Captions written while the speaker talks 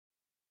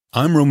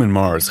I'm Roman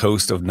Mars,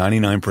 host of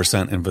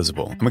 99%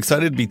 Invisible. I'm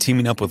excited to be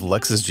teaming up with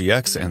Lexus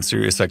GX and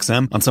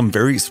SiriusXM on some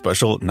very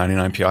special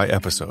 99PI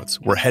episodes.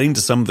 We're heading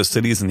to some of the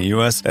cities in the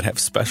U.S. that have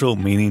special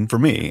meaning for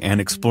me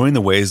and exploring the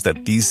ways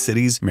that these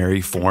cities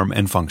marry form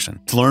and function.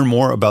 To learn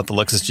more about the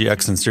Lexus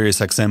GX and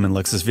SiriusXM and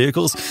Lexus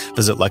vehicles,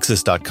 visit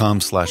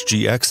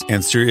lexus.com/GX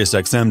and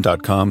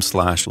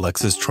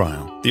SiriusXM.com/Lexus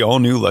Trial. The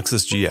all-new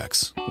Lexus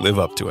GX. Live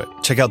up to it.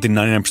 Check out the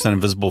 99%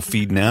 Invisible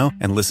feed now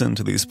and listen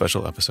to these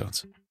special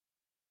episodes.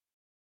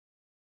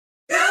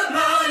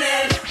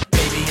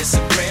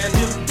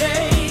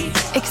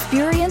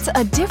 Experience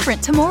a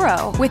different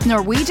tomorrow with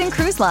Norwegian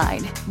Cruise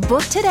Line.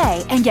 Book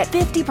today and get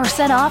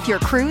 50% off your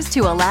cruise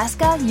to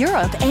Alaska,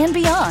 Europe, and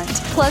beyond.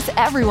 Plus,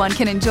 everyone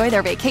can enjoy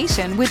their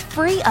vacation with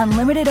free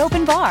unlimited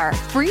open bar,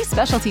 free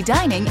specialty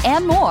dining,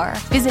 and more.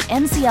 Visit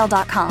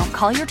ncl.com,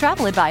 call your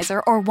travel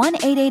advisor, or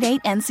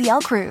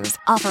 1-888-NCL-CRUISE.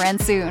 Offer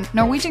ends soon.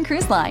 Norwegian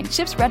Cruise Line.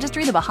 Ships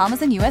registry the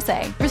Bahamas and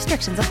USA.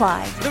 Restrictions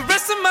apply. The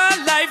rest of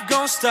my life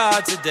gon'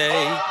 start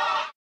today.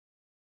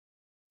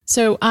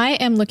 So I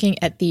am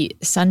looking at the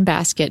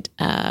Sunbasket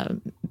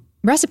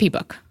recipe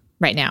book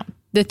right now.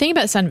 The thing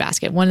about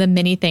Sunbasket, one of the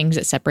many things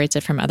that separates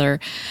it from other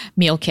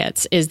meal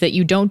kits is that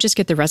you don't just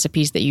get the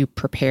recipes that you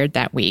prepared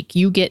that week.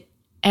 You get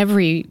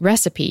every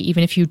recipe,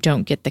 even if you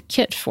don't get the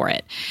kit for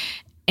it.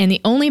 And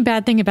the only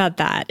bad thing about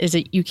that is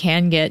that you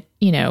can get,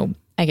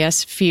 I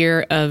guess,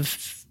 fear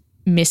of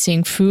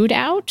missing food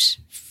out,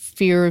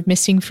 fear of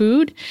missing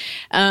food.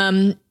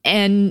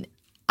 And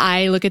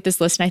I look at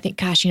this list and I think,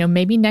 gosh,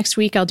 maybe next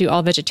week I'll do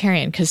all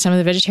vegetarian because some of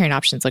the vegetarian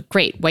options look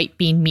great. White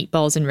bean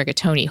meatballs and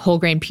rigatoni, whole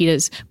grain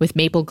pitas with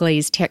maple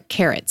glazed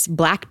carrots,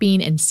 black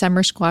bean and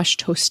summer squash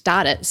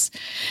tostadas,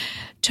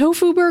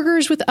 tofu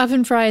burgers with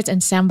oven fries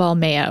and sambal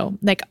mayo.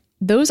 Like,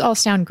 those all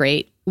sound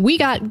great. We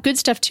got good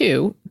stuff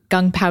too.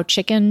 Gung pao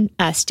chicken,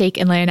 steak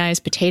and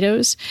lyonized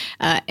potatoes,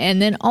 and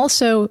then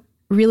also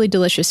really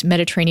delicious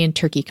Mediterranean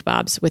turkey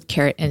kebabs with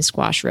carrot and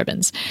squash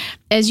ribbons.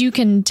 As you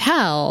can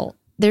tell,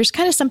 there's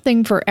kind of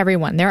something for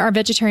everyone. There are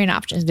vegetarian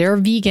options. There are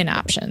vegan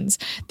options.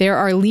 There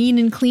are lean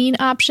and clean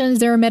options.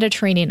 There are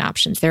Mediterranean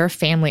options. There are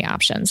family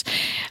options.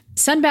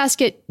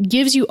 Sunbasket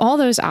gives you all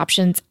those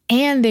options,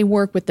 and they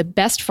work with the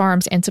best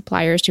farms and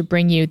suppliers to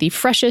bring you the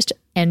freshest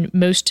and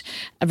most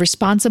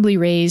responsibly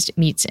raised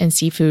meats and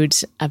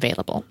seafoods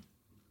available.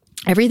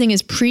 Everything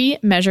is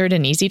pre-measured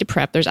and easy to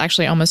prep. There's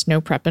actually almost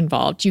no prep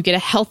involved. You get a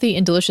healthy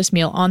and delicious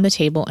meal on the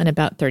table in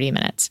about 30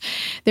 minutes.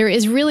 There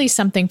is really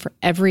something for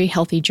every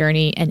healthy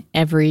journey and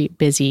every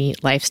busy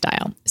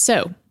lifestyle.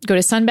 So go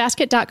to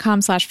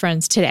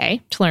sunbasket.com/friends today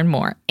to learn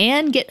more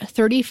and get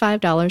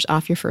 $35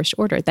 off your first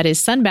order. That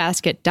is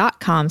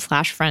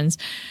sunbasket.com/friends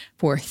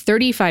for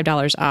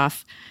 $35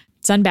 off.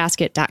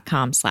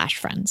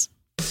 Sunbasket.com/friends.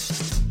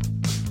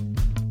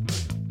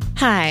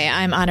 Hi,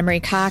 I'm Anna Marie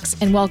Cox,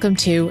 and welcome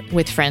to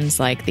With Friends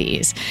Like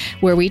These,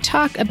 where we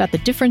talk about the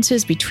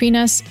differences between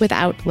us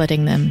without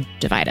letting them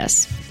divide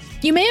us.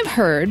 You may have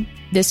heard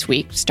this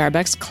week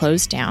Starbucks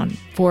closed down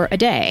for a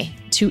day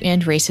to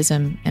end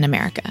racism in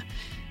America.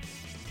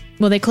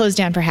 Well, they closed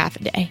down for half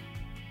a day,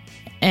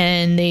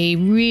 and they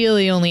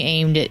really only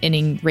aimed at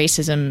ending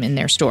racism in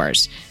their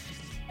stores.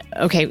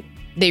 Okay,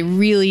 they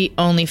really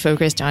only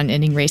focused on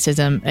ending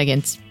racism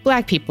against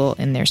Black people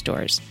in their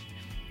stores.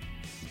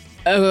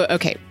 Oh,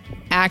 okay.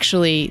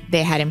 Actually,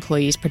 they had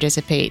employees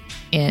participate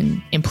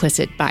in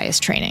implicit bias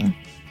training.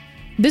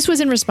 This was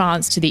in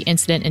response to the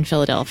incident in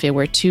Philadelphia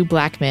where 2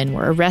 Black men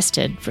were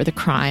arrested for the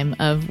crime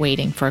of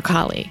waiting for a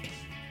colleague.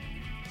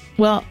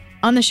 Well,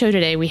 on the show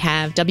today, we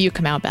have W.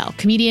 Kamau Bell,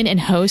 comedian and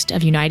host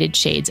of United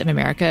Shades of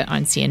America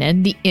on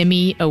CNN, the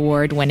Emmy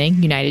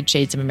Award-winning United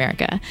Shades of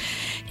America.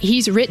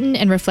 He's written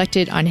and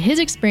reflected on his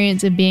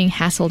experience of being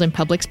hassled in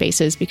public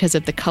spaces because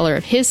of the color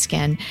of his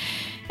skin,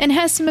 and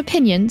has some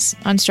opinions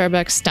on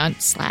Starbucks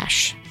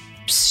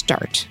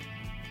stunt/start.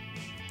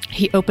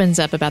 He opens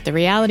up about the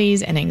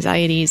realities and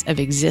anxieties of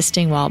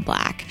existing while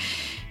Black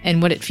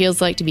and what it feels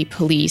like to be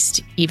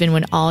policed even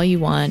when all you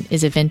want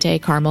is a venti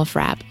caramel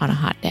frap on a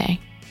hot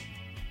day.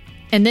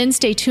 And then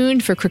stay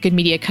tuned for Crooked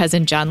Media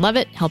cousin John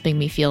Lovett helping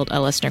me field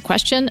a listener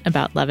question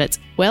about Lovett's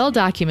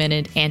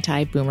well-documented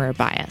anti-boomer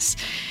bias.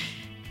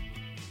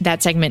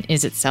 That segment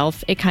is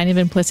itself a kind of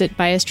implicit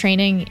bias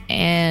training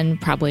and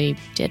probably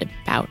did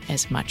about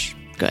as much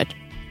good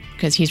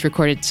because he's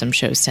recorded some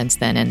shows since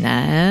then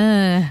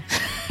and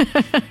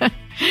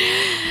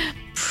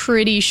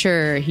pretty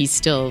sure he's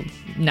still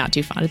not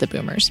too fond of the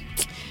boomers.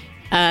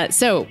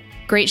 So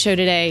great show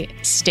today.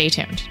 Stay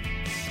tuned.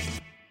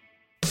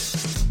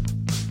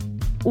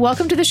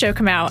 Welcome to the show,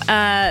 Kamau.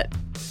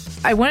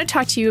 I want to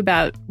talk to you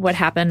about what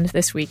happened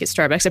this week at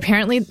Starbucks.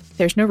 Apparently,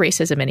 there's no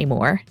racism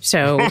anymore.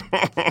 So,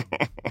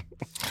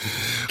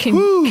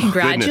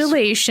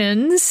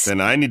 congratulations. Goodness.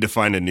 Then I need to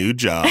find a new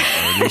job or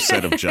a new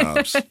set of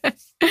jobs.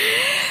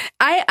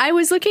 I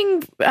was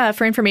looking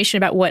for information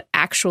about what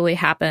actually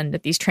happened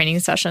at these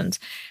training sessions.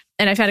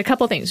 And I found a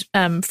couple things.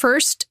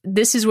 First,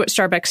 this is what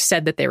Starbucks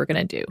said that they were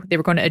going to do. They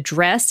were going to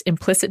address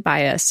implicit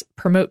bias,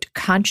 promote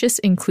conscious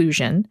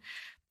inclusion,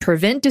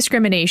 prevent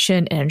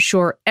discrimination and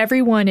ensure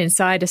everyone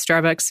inside a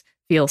Starbucks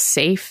feels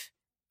safe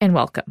and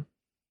welcome.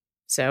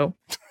 So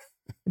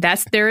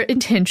that's their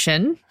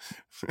intention.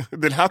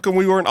 Then how come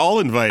we weren't all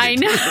invited? I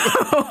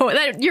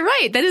know. You're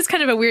right. That is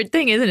kind of a weird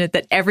thing, isn't it?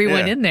 That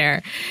everyone in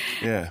there.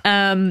 Yeah.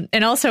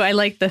 And also, I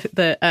like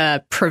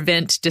the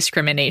prevent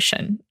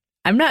discrimination.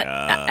 I'm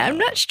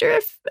not sure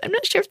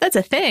if that's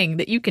a thing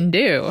that you can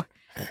do.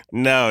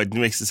 No, it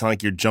makes it sound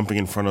like you're jumping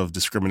in front of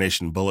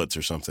discrimination bullets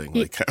or something.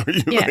 Like, are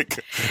you like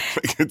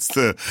it's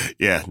the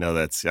no,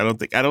 that's I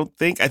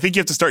think you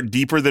have to start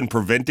deeper than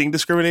preventing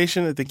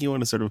discrimination. I think you want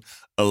to sort of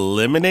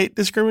eliminate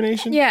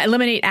discrimination. Yeah,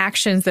 eliminate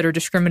actions that are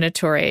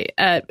discriminatory.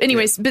 But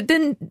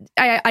then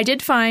I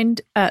did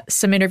find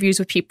some interviews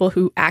with people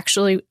who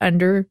actually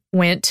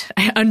underwent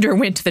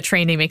the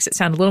training. Makes it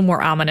sound a little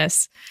more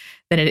ominous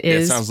than it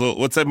is. It sounds a little,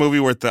 what's that movie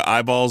where the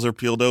eyeballs are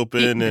peeled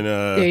open? And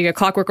there you go,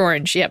 Clockwork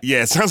Orange. Yep.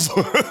 Yeah, it sounds.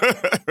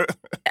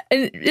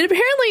 And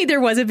apparently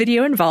there was a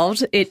video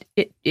involved.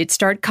 It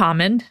starred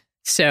Common.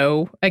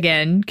 So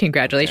again,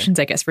 congratulations.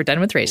 Okay. I guess we're done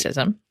with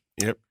racism.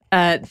 Yep.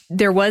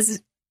 There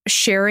was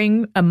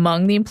sharing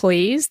among the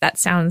employees. That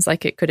sounds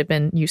like it could have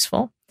been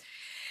useful.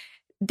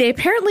 They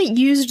apparently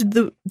used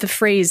the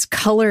phrase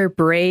 "color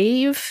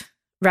brave"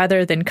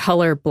 rather than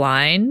 "color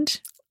blind."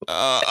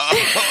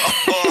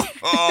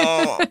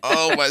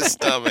 My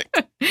stomach.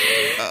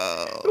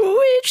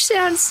 Which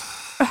sounds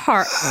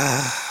hard.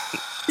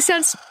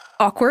 Sounds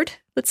awkward.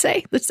 Let's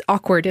say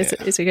awkward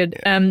is a good.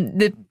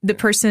 The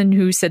person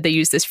who said they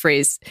used this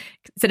phrase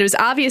said it was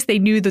obvious they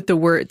knew that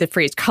the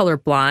phrase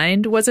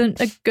 "colorblind" wasn't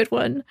a good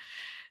one.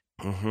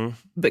 Mm-hmm.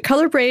 But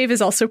 "color brave"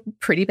 is also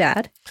pretty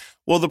bad.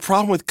 Well, the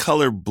problem with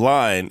color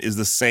blind is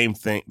the same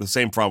thing. The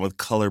same problem with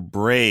color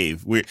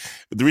brave. The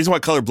reason why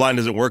color blind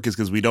doesn't work is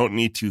because we don't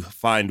need to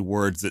find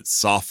words that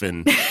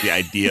soften the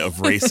idea of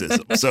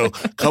racism. So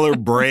color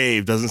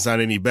brave doesn't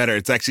sound any better.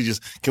 It's actually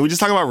just, can we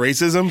just talk about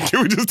racism?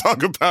 Can we just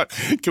talk about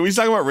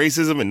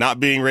racism and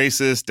not being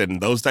racist and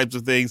those types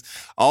of things?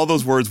 All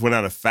those words went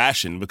out of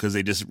fashion because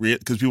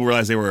because people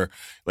realized they were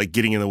like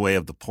getting in the way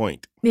of the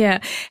point. Yeah.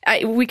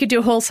 We could do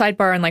a whole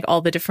sidebar on like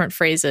all the different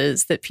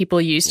phrases that people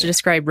use to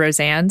describe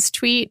Roseanne's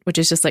tweet, which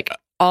is just like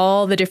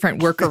all the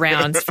different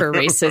workarounds for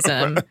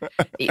racism.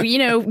 You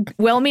know,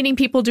 well-meaning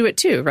people do it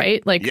too,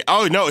 right? Like, yeah.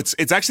 Oh no,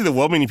 it's actually the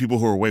well-meaning people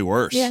who are way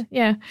worse.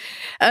 Yeah.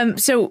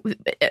 So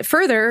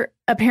further,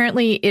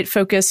 apparently it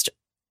focused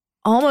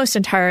almost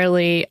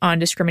entirely on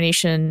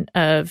discrimination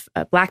of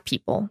Black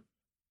people.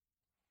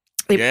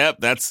 Yep,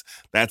 that's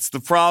the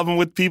problem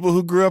with people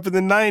who grew up in the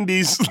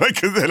 90s.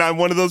 Like, and I'm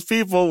one of those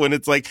people when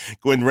it's like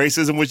when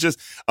racism was just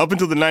up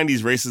until the 90s,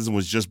 racism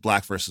was just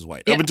Black versus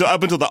white. Yeah.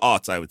 Up until the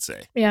aughts, I would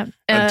say. Yeah.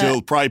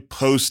 Until probably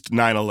post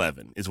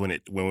 9/11 is when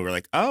we were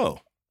like, oh,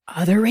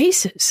 other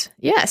races.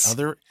 Yes.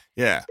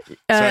 Yeah. So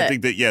I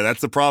think that,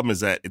 that's the problem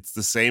is that it's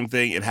the same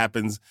thing. It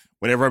happens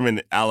whenever I'm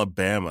in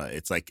Alabama.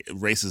 It's like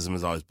racism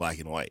is always black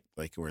and white.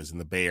 Like, whereas in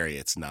the Bay Area,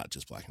 it's not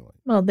just black and white.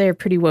 Well, they're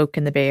pretty woke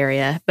in the Bay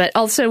Area, but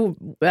also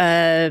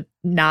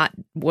not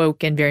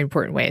woke in very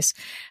important ways.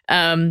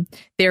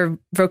 Their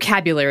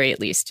vocabulary, at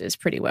least, is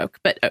pretty woke.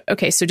 But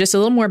okay, so just a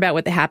little more about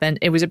what happened.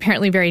 It was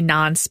apparently very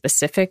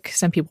non-specific.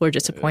 Some people are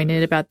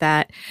disappointed about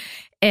that.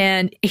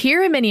 And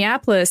here in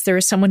Minneapolis, there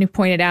was someone who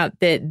pointed out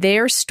that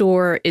their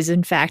store is,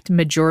 in fact,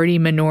 majority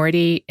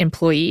minority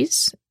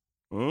employees.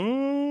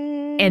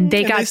 And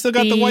they still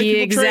got the white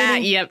people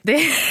training? Yep.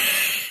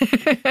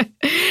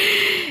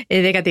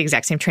 They got the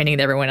exact same training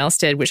that everyone else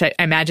did, which I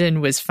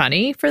imagine was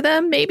funny for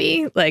them,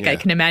 maybe. Like, I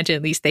can imagine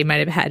at least they might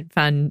have had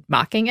fun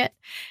mocking it.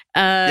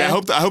 I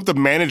hope the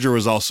manager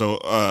was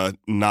also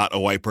not a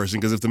white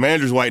person, because if the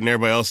manager's white and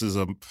everybody else is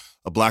a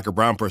Black or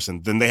brown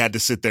person, then they had to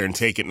sit there and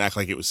take it and act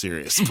like it was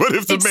serious. But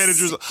if the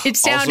manager's it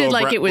sounded also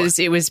like it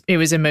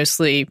was a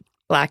mostly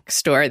Black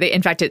store.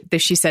 In fact,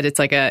 she said it's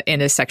like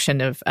in a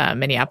section of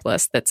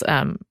Minneapolis that's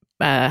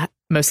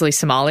mostly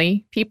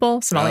Somali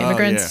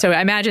immigrants. Yeah. So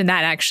I imagine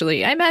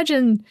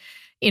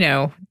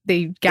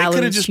they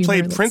could have just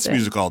played Prince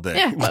music all day.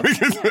 Yeah, well.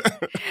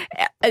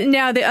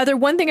 Now, the other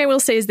one thing I will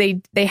say is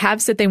they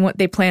have said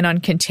they plan on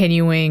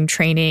continuing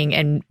training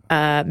and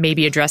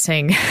maybe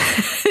addressing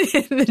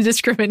the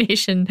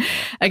discrimination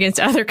against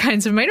other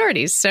kinds of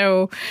minorities.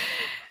 So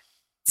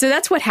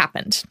that's what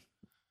happened.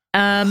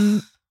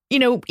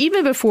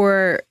 Even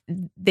before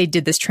they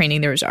did this training,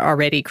 there was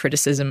already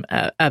criticism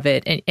of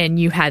it, and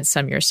you had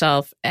some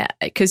yourself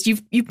because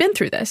you've been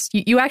through this.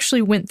 You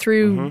actually went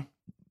through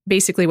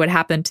basically what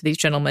happened to these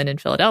gentlemen in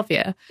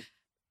Philadelphia,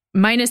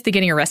 minus the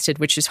getting arrested,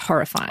 which is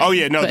horrifying. Oh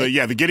yeah, no,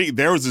 the getting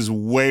there was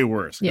way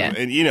worse. Yeah,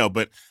 and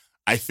but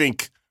I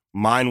think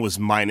mine was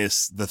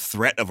minus the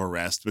threat of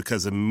arrest,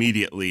 because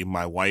immediately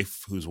my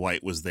wife, who's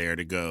white, was there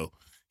to go,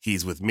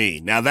 he's with me.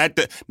 Now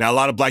a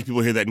lot of Black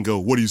people hear that and go,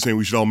 what are you saying,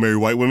 we should all marry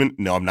white women?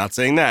 No, I'm not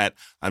saying that.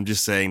 I'm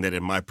just saying that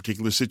in my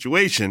particular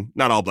situation,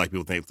 not all Black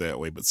people think that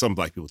way, but some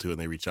Black people too, and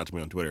they reach out to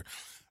me on Twitter.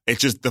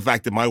 It's just the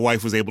fact that my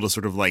wife was able to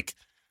sort of like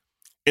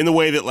In the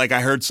way that, like,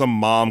 I heard some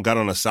mom got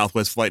on a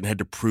Southwest flight and had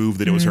to prove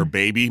that it was her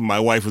baby.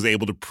 My wife was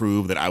able to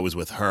prove that I was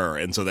with her,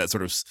 and so that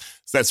sort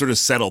of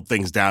settled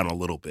things down a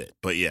little bit.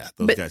 But yeah,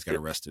 those guys got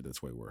arrested.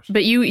 It's way worse.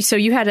 But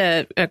you had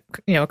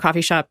a coffee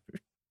shop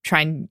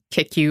try and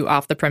kick you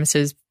off the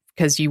premises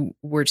because you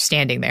were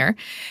standing there,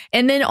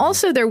 and then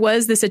also there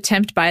was this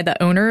attempt by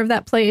the owner of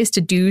that place to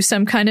do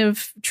some kind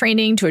of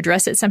training to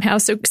address it somehow.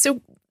 So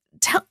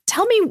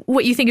tell me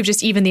what you think of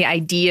just even the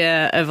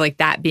idea of like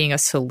that being a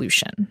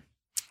solution.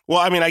 Well,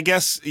 I mean, I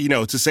guess,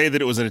 to say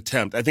that it was an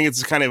attempt, I think it's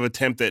the kind of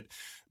attempt that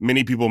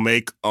many people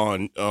make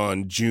on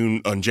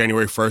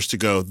January 1st to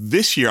go,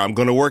 this year I'm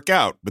going to work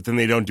out, but then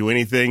they don't do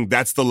anything.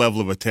 That's the level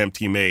of attempt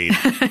he made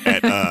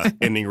at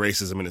ending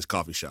racism in his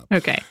coffee shop.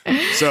 Okay.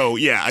 So,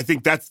 yeah, I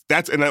think that's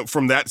and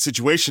from that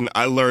situation,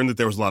 I learned that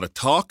there was a lot of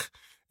talk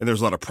and there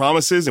was a lot of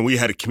promises, and we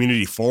had a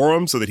community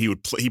forum so that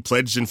he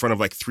pledged in front of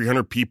like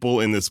 300 people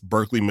in this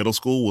Berkeley Middle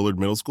School, Willard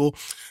Middle School.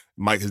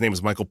 His name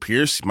is Michael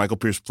Pierce. Michael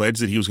Pierce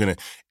pledged that he was going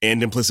to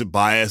end implicit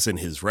bias in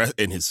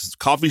his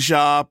coffee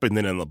shop, and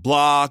then in the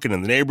block, and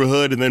in the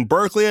neighborhood, and then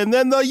Berkeley, and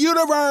then the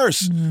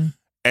universe. Mm-hmm.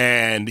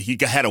 And he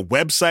had a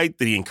website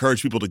that he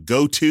encouraged people to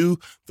go to.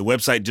 The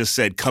website just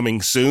said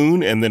coming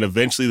soon, and then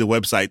eventually the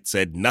website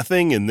said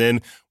nothing. And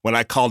then when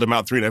I called him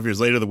out 3.5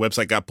 years later, the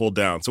website got pulled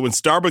down. So when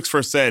Starbucks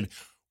first said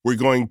we're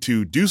going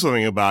to do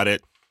something about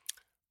it,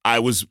 I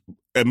was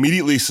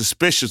immediately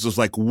suspicious. Was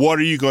like, what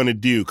are you going to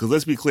do? Because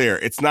let's be clear,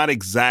 it's not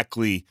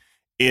exactly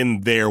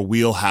in their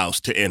wheelhouse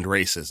to end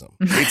racism.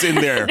 It's in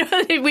their...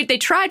 They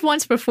tried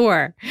once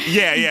before.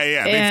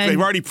 Yeah. They've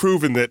already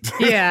proven that.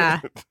 Yeah,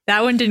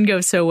 that one didn't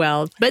go so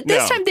well. But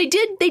this time they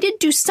did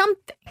do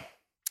something.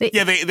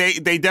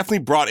 They definitely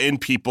brought in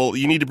people.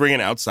 You need to bring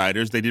in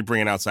outsiders. They did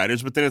bring in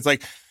outsiders, but then it's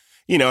like,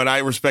 and I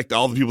respect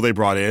all the people they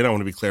brought in. I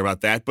want to be clear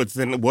about that. But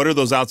then what are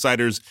those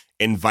outsiders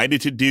invited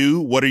to do?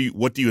 What do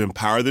you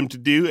empower them to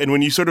do? And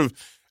when you sort of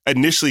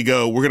initially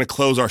go, we're going to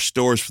close our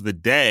stores for the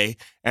day,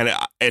 and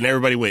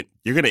everybody went,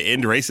 you're going to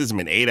end racism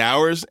in 8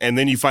 hours? And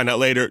then you find out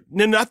later,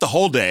 no, not the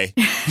whole day.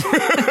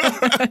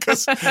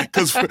 Because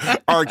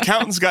our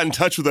accountants got in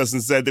touch with us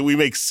and said that we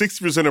make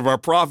 60% of our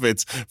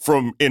profits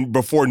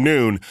before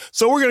noon.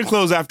 So we're going to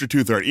close after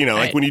 2:30. Right.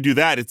 Like when you do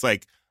that, it's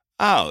like,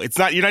 oh,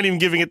 you're not even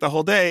giving it the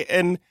whole day.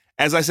 And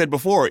as I said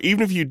before,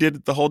 even if you did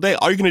it the whole day,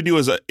 all you're going to do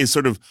is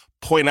sort of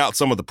point out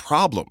some of the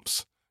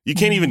problems. You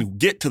can't even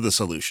get to the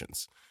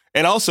solutions.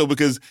 And also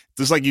because,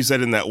 just like you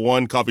said in that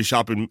one coffee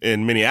shop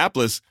in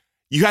Minneapolis,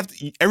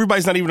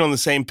 everybody's not even on the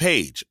same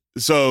page.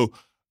 So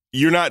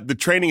the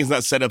training is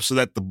not set up so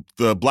that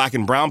the black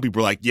and brown people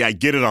are like, yeah, I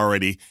get it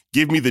already.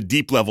 Give me the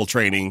deep level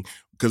training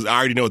because I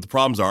already know what the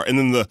problems are. And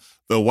then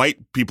the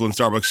white people in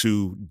Starbucks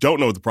who don't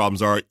know what the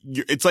problems are,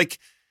 it's like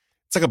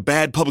a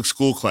bad public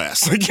school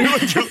class. Like you're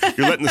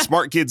letting the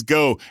smart kids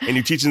go, and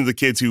you're teaching the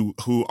kids who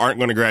aren't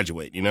going to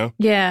graduate.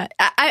 Yeah,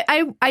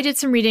 I did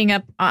some reading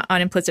up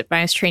on implicit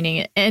bias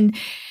training, and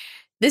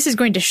this is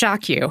going to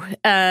shock you,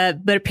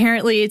 but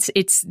apparently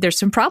there's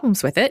some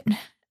problems with it.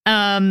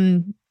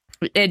 One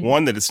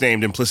that it's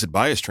named implicit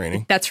bias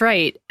training. That's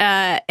right,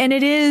 and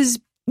it is.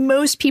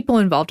 Most people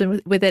involved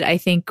with it, I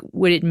think,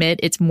 would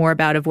admit it's more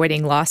about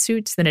avoiding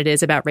lawsuits than it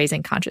is about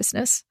raising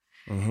consciousness.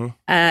 Mm-hmm.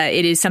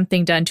 It is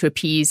something done to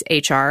appease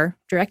HR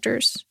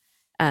directors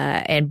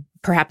and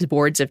perhaps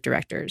boards of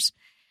directors.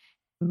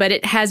 But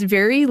it has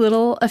very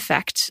little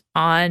effect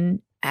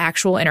on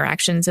actual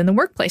interactions in the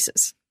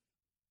workplaces.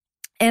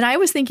 And I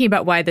was thinking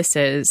about why this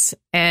is.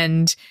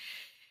 And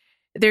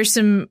there's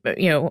some,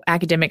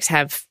 academics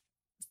have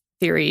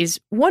theories.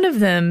 One of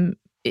them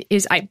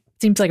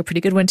seems like a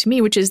pretty good one to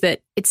me, which is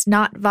that it's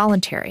not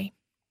voluntary.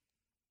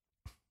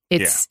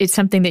 It's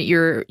something that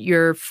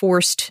you're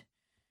forced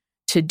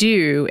to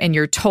do, and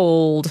you're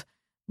told,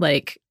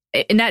 like,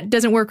 and that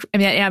doesn't work. I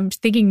mean, I'm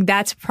thinking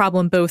that's a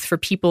problem both for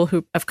people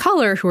of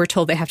color who are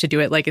told they have to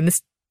do it, like in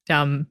this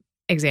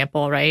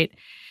example, right?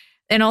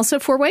 And also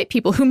for white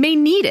people who may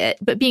need it,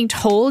 but being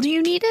told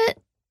you need it,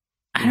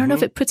 I don't know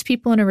if it puts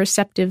people in a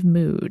receptive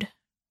mood.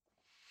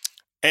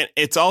 And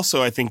it's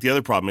also, I think the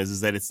other problem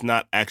is that it's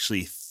not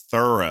actually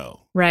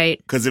thorough. Right.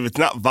 Because if it's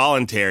not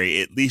voluntary,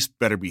 it at least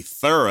better be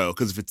thorough.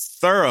 Because if it's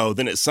thorough,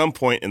 then at some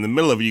point in the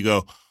middle of it, you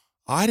go,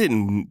 I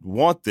didn't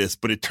want this,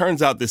 but it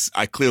turns out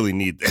I clearly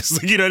need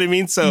this. You know what I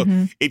mean? So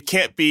it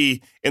can't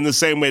be in the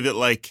same way that,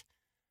 like,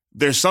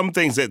 there's some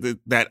things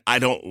that I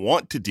don't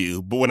want to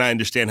do, but when I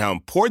understand how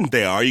important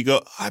they are, you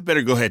go, I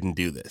better go ahead and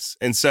do this.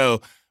 And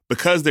so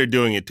because they're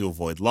doing it to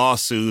avoid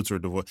lawsuits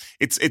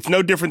it's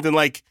no different than,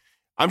 like,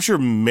 I'm sure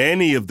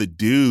many of the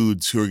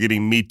dudes who are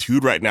getting Me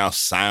Too'd right now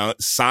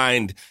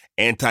signed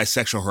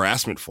anti-sexual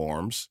harassment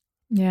forms.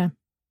 Yeah.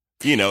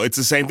 It's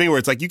the same thing where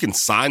it's like you can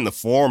sign the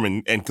form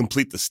and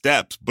complete the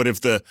steps, but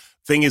if the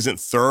thing isn't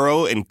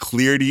thorough and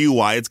clear to you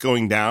why it's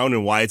going down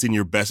and why it's in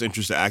your best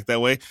interest to act that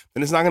way,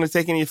 then it's not going to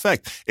take any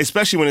effect,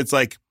 especially when it's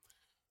like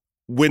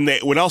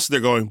when also they're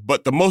going,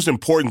 but the most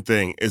important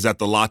thing is that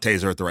the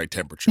lattes are at the right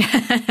temperature.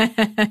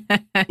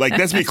 Like,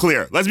 let's be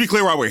clear. Let's be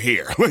clear why we're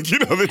here. Like,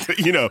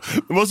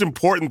 the most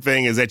important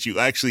thing is that you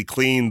actually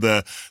clean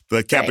the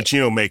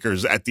cappuccino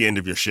makers at the end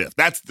of your shift.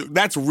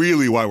 That's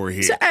really why we're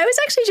here. So I was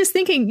actually just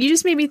thinking, you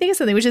just made me think of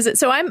something, which is that,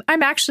 so I'm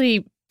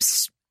actually,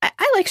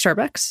 I like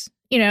Starbucks,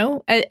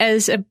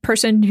 as a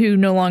person who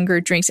no longer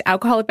drinks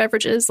alcoholic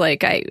beverages.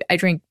 Like I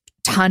drink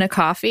a ton of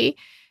coffee.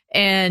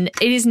 And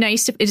it is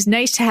nice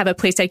to have a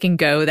place I can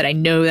go that I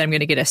know that I'm going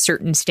to get a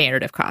certain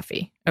standard of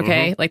coffee.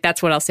 Okay. Mm-hmm. Like,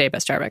 that's what I'll say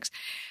about Starbucks.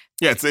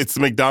 Yeah, it's the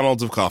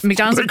McDonald's of coffee.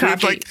 McDonald's of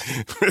coffee.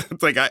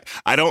 It's like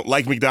I don't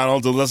like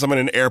McDonald's unless I'm in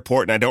an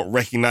airport and I don't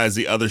recognize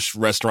the other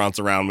restaurants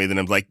around me. Then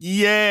I'm like,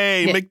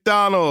 yay, yeah.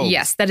 McDonald's.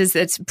 Yes,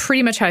 that's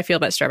pretty much how I feel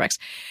about Starbucks.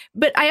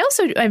 But I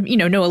also,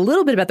 know a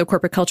little bit about the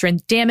corporate culture,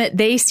 and damn it,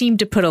 they seem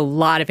to put a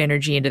lot of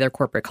energy into their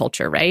corporate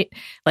culture, right?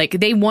 Like,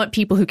 they want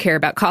people who care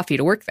about coffee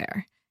to work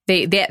there.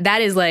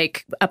 That is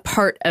like a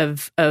part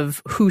of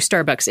who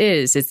Starbucks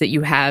is that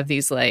you have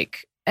these,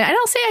 like, and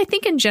I'll say, I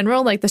think in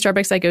general, like the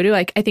Starbucks I go to,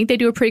 like, I think they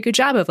do a pretty good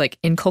job of like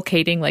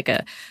inculcating like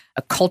a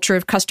culture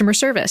of customer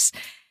service.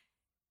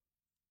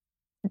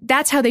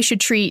 That's how they should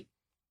treat,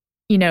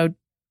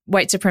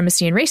 white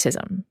supremacy and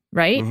racism,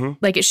 right? Mm-hmm.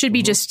 Like, it should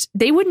be just,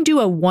 they wouldn't do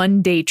a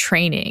 1-day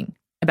training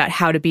about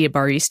how to be a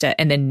barista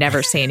and then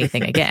never say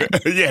anything again.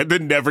 Yeah,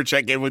 then never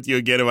check in with you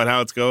again about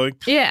how it's going.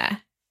 Yeah.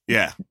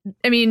 Yeah.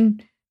 I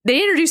mean, they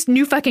introduce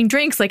new fucking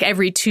drinks like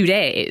every 2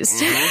 days.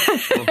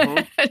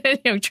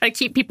 Mm-hmm. Try to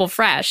keep people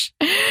fresh,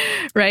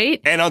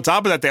 right? And on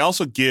top of that, they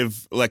also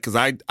give, like, because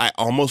I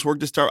almost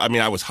worked at Starbucks. I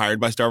mean, I was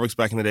hired by Starbucks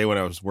back in the day when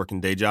I was working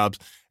day jobs,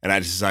 and I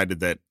decided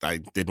that I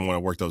didn't want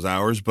to work those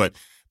hours. But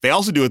they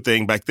also do a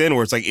thing back then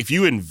where it's like, if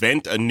you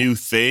invent a new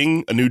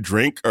thing, a new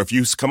drink, or if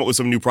you come up with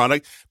some new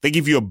product, they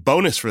give you a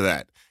bonus for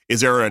that. Is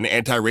there an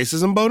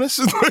anti-racism bonus?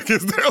 Like,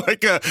 is there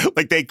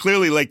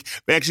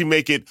they actually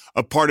make it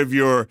a part of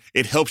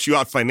it helps you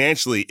out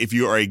financially if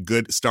you are a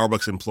good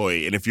Starbucks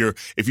employee. And if you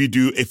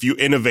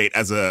innovate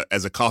as a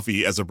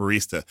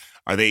barista,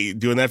 are they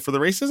doing that for the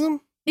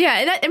racism?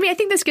 Yeah. And I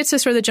think this gets to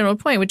sort of the general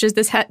point, which is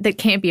that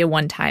can't be a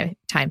one-time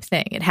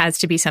thing. It has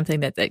to be something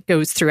that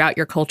goes throughout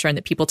your culture and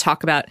that people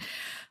talk about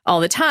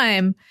all the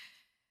time.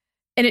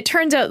 And it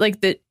turns out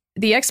like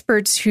the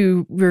experts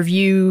who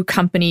review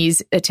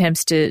companies'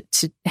 attempts to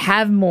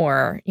have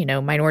more,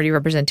 minority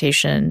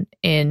representation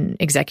in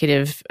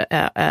executive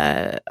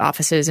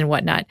offices and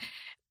whatnot,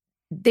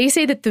 they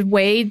say that the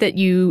way that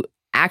you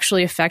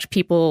actually affect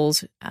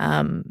people's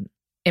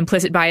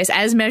implicit bias,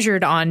 as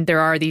measured on,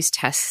 there are these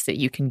tests that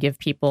you can give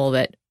people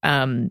that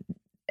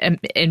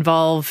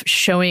involve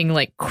showing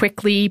like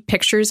quickly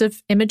pictures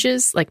of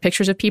images, like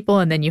pictures of people,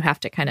 and then you have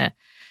to kind of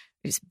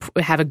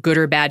have a good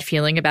or bad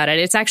feeling about it.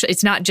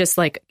 It's not just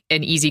like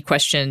an easy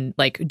question,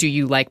 like, do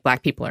you like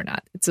Black people or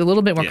not? It's a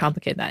little bit more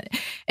complicated than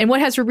that. And what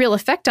has a real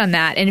effect on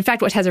that, and in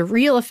fact, what has a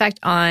real effect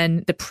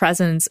on the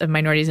presence of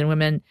minorities and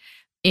women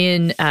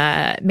in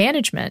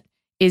management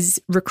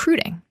is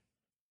recruiting.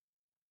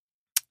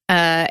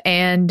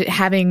 And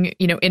having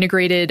an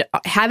integrated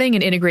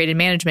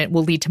management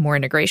will lead to more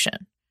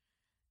integration.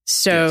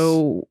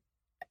 So,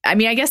 yes. I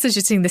mean, I guess it's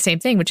just saying the same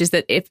thing, which is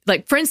that if,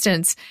 like, for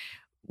instance,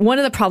 one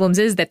of the problems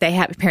is that they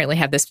apparently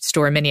have this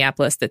store in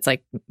Minneapolis that's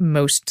like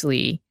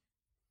mostly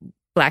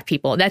Black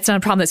people. That's not a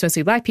problem that's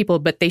mostly Black people,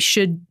 but they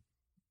should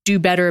do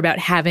better about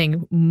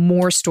having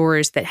more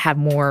stores that have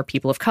more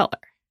people of color.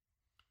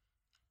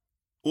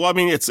 Well, I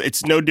mean,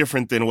 it's no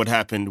different than what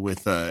happened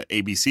with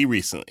ABC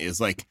recently. It's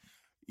like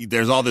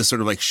there's all this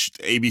sort of like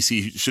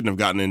ABC shouldn't have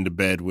gotten into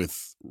bed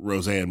with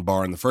Roseanne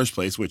Barr in the first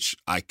place, which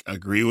I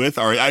agree with,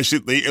 or they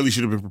at least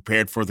should have been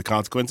prepared for the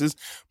consequences.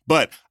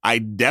 But I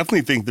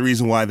definitely think the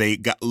reason why they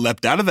got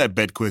leapt out of that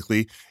bed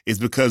quickly is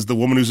because the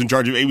woman who's in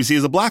charge of ABC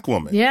is a Black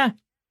woman. Yeah.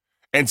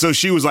 And so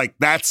she was like,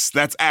 that's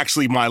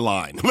actually my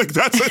line. Like,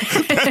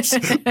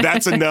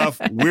 that's enough.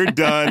 We're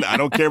done. I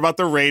don't care about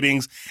the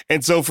ratings.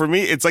 And so for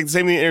me, it's like the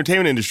same in the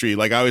entertainment industry.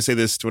 Like, I always say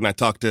this when I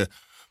talk to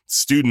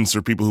students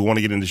or people who want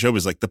to get into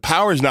showbiz, like, the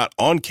power is not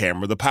on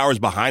camera. The power is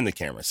behind the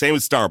camera. Same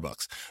with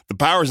Starbucks. The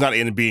power is not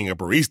in being a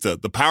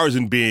barista. The power is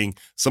in being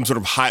some sort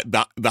of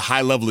the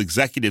high level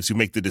executives who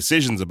make the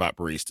decisions about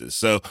baristas.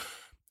 So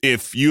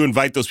if you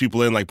invite those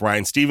people in, like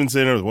Brian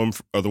Stevenson or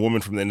the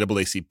woman from the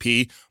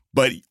NAACP,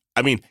 but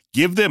I mean,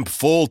 give them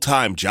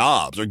full-time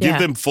jobs or give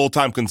them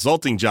full-time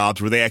consulting jobs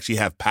where they actually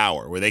have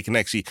power, where they can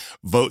actually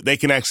vote, they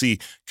can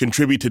actually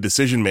contribute to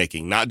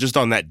decision-making, not just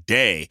on that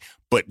day,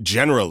 but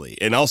generally.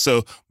 And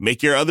also make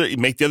the other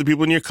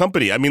people in your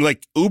company. I mean,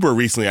 like Uber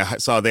recently, I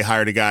saw they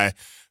hired a guy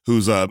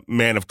who's a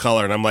man of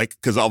color. And I'm like,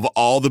 because of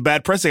all the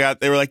bad press they got,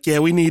 they were like, yeah,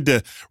 we need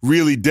to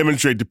really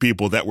demonstrate to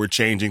people that we're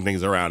changing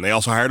things around. They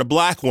also hired a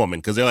Black woman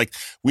because they're like,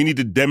 we need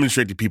to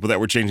demonstrate to people that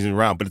we're changing things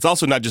around. But it's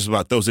also not just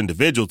about those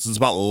individuals. It's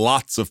about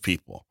lots of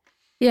people.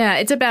 Yeah,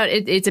 it's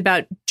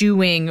about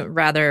doing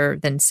rather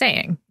than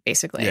saying.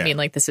 basically. Yeah. I mean,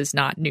 like, this is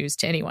not news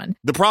to anyone.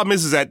 The problem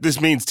is that this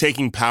means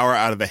taking power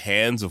out of the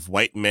hands of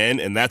white men,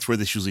 and that's where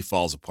this usually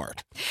falls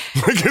apart.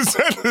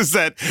 is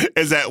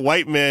that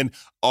white men,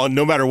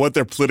 no matter what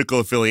their political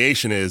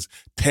affiliation is,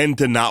 tend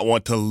to not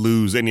want to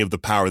lose any of the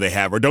power they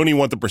have, or don't even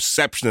want the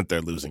perception that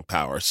they're losing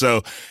power.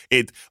 So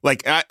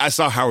I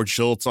saw Howard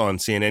Schultz on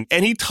CNN,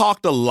 and he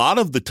talked a lot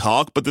of the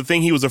talk, but the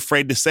thing he was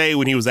afraid to say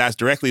when he was asked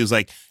directly was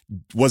like,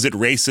 was it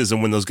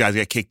racism when those guys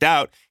got kicked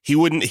out? He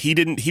wouldn't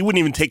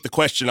even take the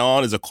question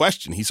on as a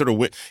question. He sort of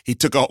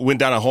went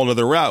down a whole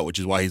nother route, which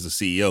is why he's a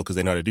CEO, because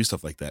they know how to do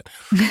stuff like that.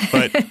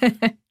 But,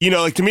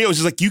 like, to me, it was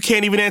just like, you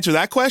can't even answer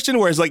that question.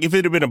 Whereas, like, if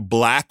it had been a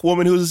black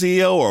woman who was a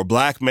CEO, or a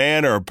black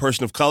man, or a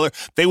person of color,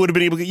 they would have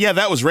been able to, yeah,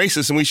 that was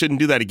racist and we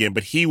shouldn't do that again.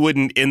 But he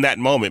wouldn't in that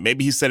moment.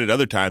 Maybe he said it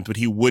other times, but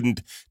he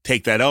wouldn't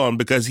take that on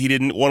because he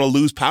didn't want to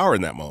lose power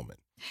in that moment.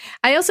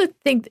 I also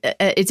think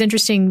it's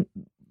interesting,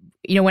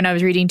 when I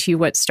was reading to you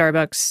what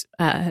Starbucks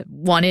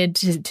wanted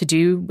to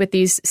do with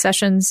these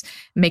sessions,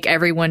 make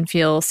everyone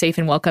feel safe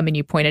and welcome, and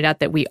you pointed out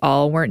that we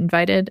all weren't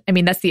invited. I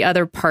mean, that's the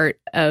other part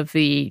of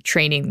the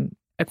training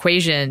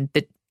equation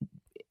that,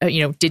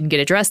 didn't get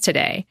addressed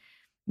today,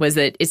 was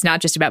that it's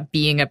not just about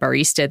being a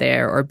barista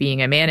there or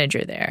being a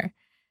manager there.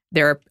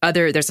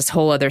 There's this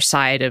whole other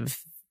side of,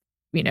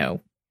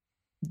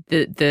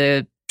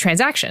 the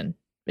transaction.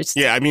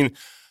 Yeah, I mean,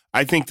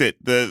 I think that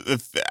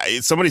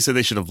somebody said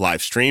they should have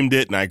live streamed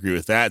it, and I agree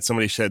with that.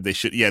 Somebody said they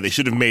should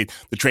have made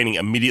the training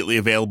immediately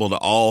available to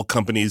all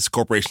companies,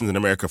 corporations in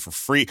America for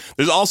free.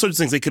 There's all sorts of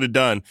things they could have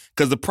done,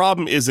 because the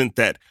problem isn't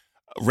that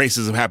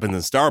racism happens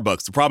in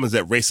Starbucks. The problem is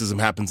that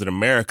racism happens in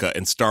America,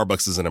 and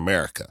Starbucks is in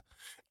America.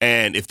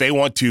 And if they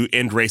want to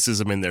end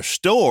racism in their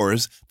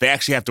stores, they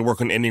actually have to work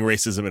on ending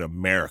racism in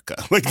America.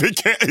 Like, they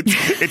can't.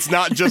 It's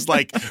not just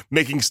like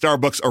making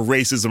Starbucks a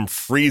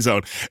racism-free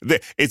zone.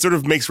 It sort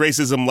of makes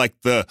racism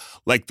like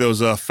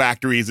those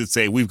factories that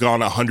say we've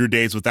gone 100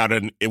 days without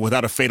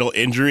a fatal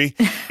injury.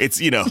 It's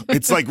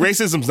it's like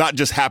racism's not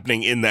just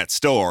happening in that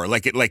store.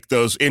 Like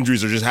those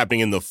injuries are just happening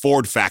in the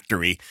Ford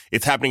factory.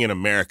 It's happening in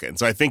America. And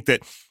so I think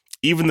that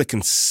even the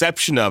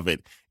conception of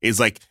it is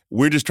like,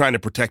 we're just trying to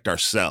protect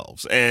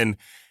ourselves.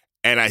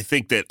 And I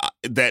think that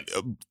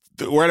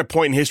we're at a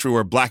point in history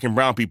where black and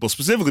brown people,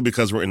 specifically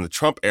because we're in the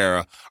Trump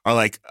era, are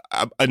like,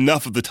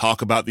 enough of the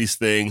talk about these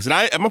things. And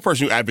I'm a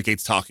person who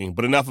advocates talking,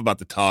 but enough about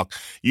the talk.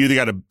 You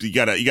either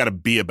gotta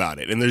be about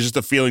it. And there's just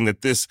a feeling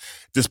that this,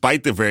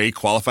 despite the very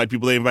qualified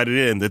people they invited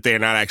in, that they're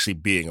not actually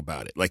being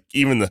about it. Like,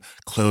 even the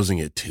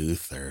closing at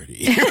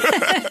 2:30.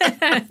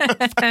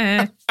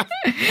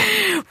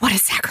 What a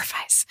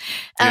sacrifice.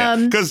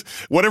 Because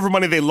whatever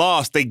money they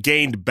lost, they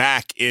gained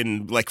back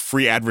in like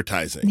free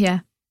advertising. Yeah.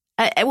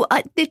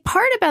 The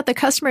part about the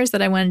customers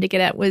that I wanted to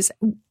get at was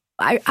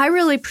I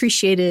really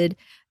appreciated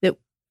that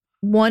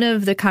one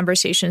of the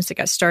conversations that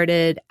got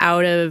started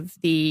out of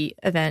the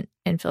event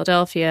in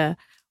Philadelphia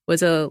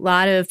was a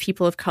lot of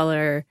people of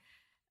color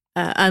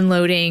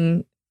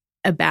unloading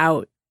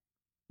about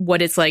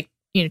what it's like,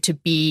 to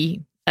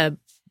be a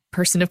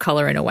person of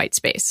color in a white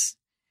space,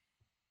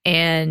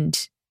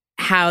 and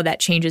how that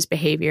changes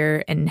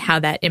behavior and how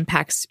that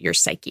impacts your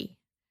psyche.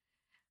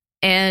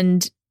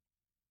 And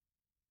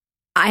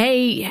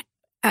I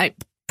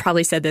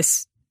probably said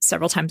this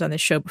several times on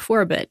this show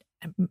before, but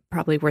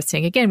probably worth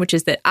saying again, which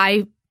is that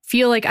I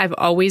feel like I've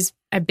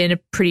been a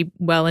pretty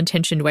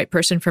well-intentioned white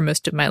person for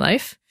most of my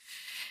life.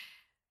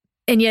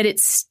 And yet it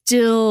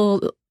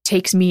still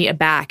takes me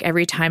aback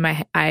every time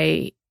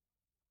I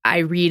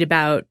read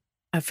about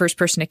a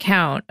first-person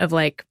account of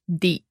like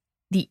the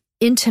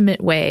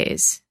intimate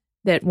ways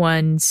that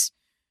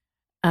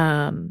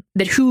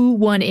that who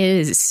one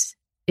is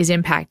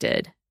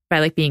impacted by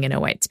like being in a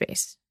white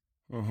space.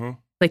 Mm-hmm.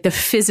 Like the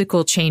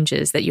physical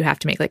changes that you have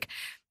to make. Like,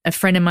 a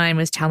friend of mine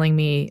was telling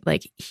me,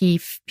 like, he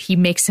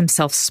makes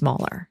himself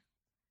smaller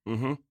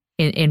mm-hmm.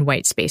 in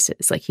white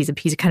spaces. Like, he's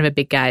kind of a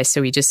big guy,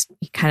 so he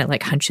kind of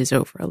like hunches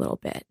over a little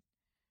bit,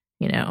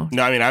 No,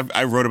 I mean,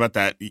 I wrote about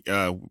that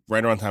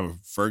right around the time of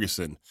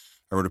Ferguson.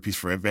 I wrote a piece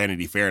for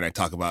Vanity Fair, and I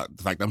talk about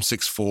the fact I'm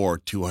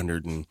 6'4",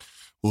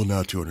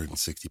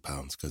 260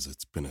 pounds, because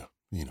it's been a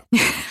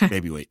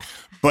baby weight.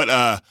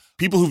 But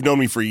people who've known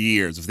me for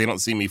years, if they don't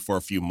see me for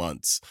a few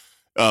months,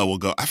 will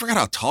go, I forgot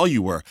how tall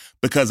you were,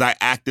 because I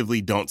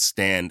actively don't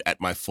stand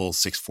at my full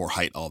 6'4"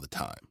 height all the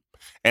time.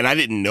 And I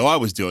didn't know I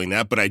was doing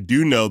that, but I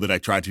do know that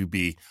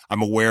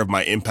I'm aware of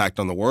my impact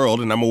on the world,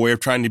 and I'm aware of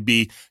trying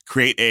to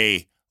create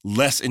a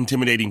less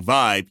intimidating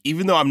vibe,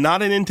 even though I'm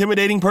not an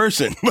intimidating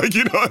person.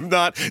 I'm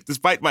not,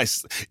 despite my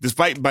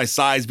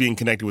size being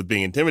connected with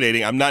being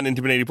intimidating, I'm not an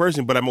intimidating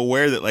person, but I'm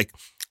aware that like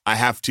I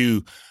have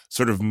to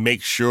sort of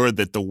make sure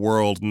that the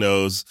world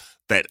knows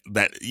that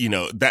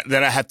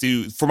I have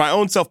to, for my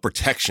own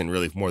self-protection,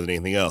 really more than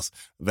anything else,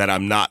 that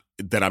I'm not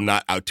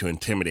out to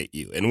intimidate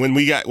you. And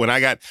when I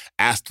got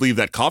asked to leave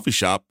that coffee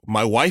shop,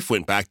 my wife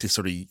went back to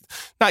sort of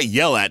not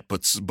yell at,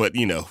 but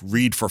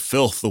read for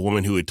filth the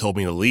woman who had told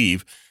me to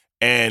leave.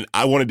 And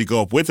I wanted to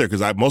go up with her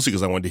mostly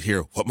because I wanted to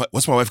hear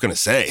what's my wife going to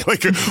say.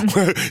 Like,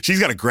 she's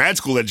got a grad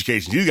school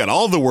education. She's got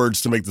all the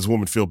words to make this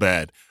woman feel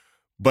bad.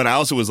 But I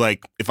also was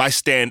like, if I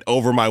stand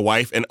over my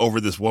wife and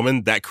over this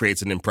woman, that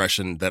creates an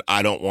impression that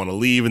I don't want to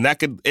leave. And that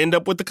could end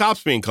up with the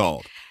cops being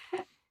called.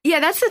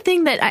 Yeah, that's the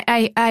thing that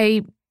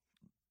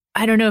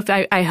I don't know if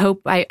I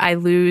hope I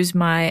lose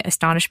my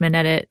astonishment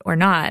at it or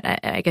not.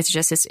 I guess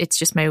it's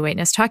just my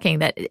awareness talking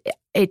that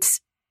it's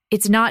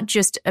not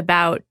just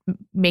about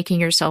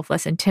making yourself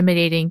less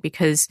intimidating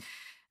because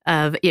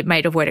of it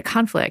might avoid a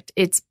conflict.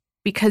 It's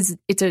because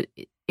it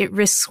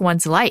risks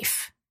one's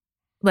life.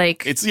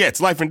 Like it's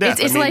life and death.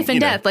 It's life and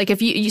death. Like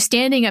if you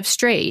standing up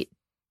straight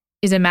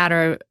is a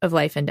matter of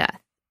life and death.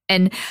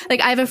 And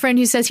like I have a friend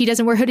who says he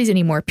doesn't wear hoodies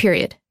anymore.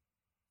 Period.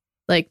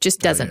 Like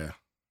just doesn't. Oh,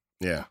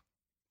 yeah.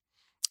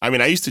 I mean,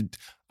 now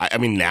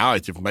I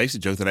used to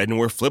joke that I didn't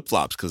wear flip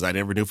flops because I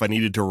never knew if I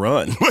needed to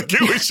run. Like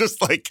it was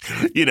just like,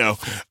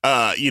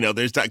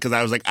 there's that because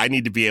I was like, I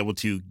need to be able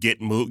to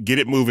get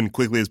it moving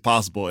quickly as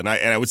possible. And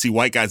I would see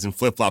white guys in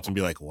flip flops and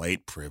be like,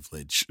 white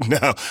privilege.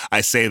 No,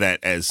 I say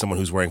that as someone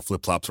who's wearing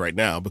flip flops right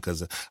now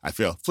because I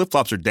feel flip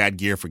flops are dad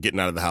gear for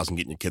getting out of the house and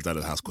getting your kids out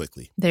of the house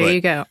quickly. There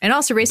you go. And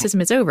also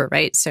racism is over,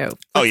 right? So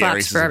flip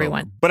flops for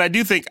everyone. Over. But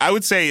I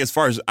would say as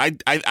far as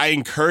I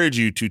encourage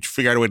you to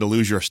figure out a way to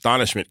lose your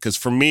astonishment because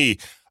for me,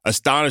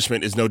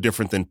 astonishment is no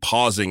different than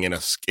pausing in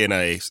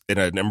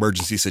an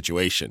emergency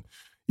situation.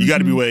 You got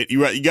to be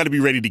you got to be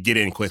ready to get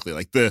in quickly.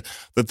 Like the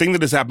thing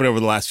that has happened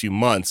over the last few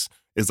months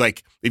is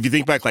like if you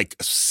think back like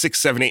 6,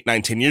 7, 8,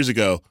 9, 10 years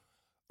ago,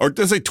 or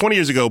let's say 20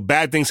 years ago,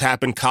 bad things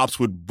happened. Cops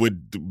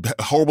would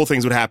horrible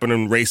things would happen,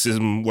 and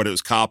racism, whether it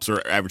was cops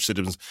or average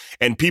citizens,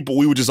 and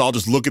we would all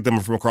just look at them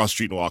from across the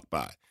street and walk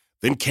by.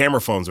 Then camera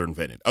phones are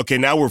invented. Okay,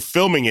 now we're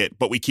filming it,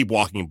 but we keep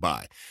walking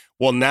by.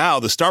 Well, now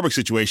the Starbucks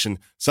situation,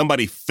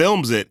 somebody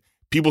films it,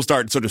 people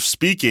start sort of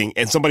speaking,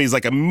 and somebody's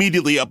like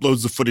immediately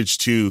uploads the footage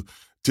to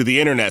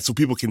the internet so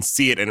people can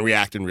see it and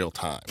react in real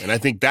time. And I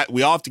think that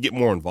we all have to get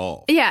more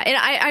involved. Yeah,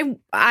 and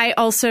I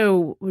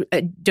also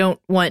don't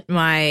want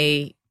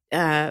my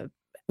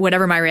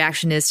whatever my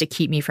reaction is to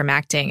keep me from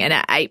acting.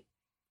 And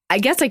I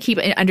guess I keep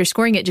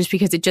underscoring it just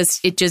because it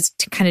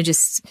just kind of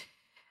just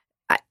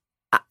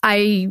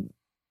I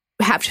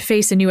have to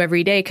face anew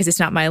every day because it's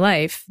not my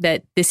life,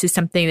 that this is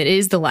something that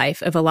is the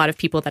life of a lot of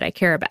people that I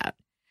care about,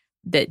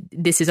 that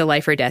this is a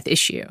life or death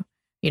issue.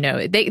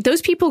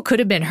 Those people could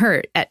have been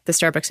hurt at the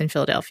Starbucks in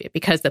Philadelphia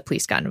because the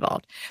police got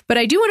involved. But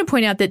I do want to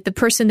point out that the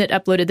person that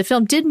uploaded the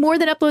film did more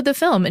than upload the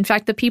film. In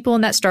fact, the people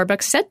in that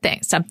Starbucks said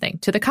something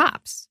to the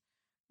cops.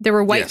 There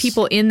were white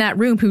people in that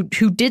room who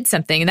did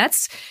something. And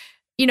that's,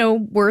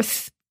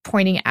 worth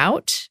pointing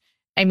out.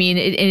 I mean,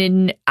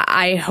 and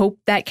I hope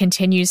that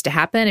continues to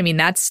happen. I mean,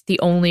 that's the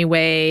only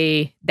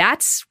way.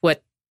 That's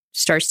what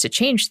starts to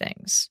change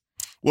things.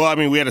 Well, I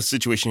mean, we had a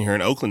situation here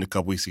in Oakland a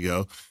couple weeks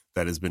ago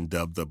that has been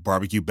dubbed the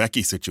Barbecue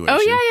Becky situation.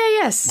 Oh,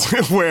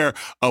 yes. Where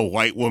a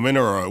white woman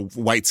or a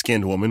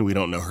white-skinned woman, we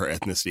don't know her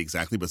ethnicity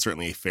exactly, but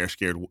certainly a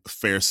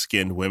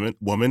fair-skinned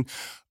woman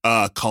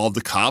called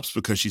the cops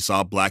because she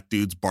saw black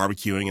dudes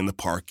barbecuing in the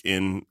park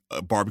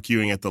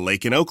barbecuing at the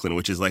lake in Oakland,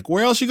 which is like,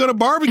 where else are you going to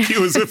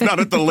barbecue as if not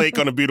at the lake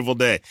on a beautiful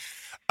day?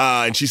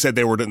 And she said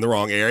they were in the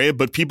wrong area,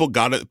 but people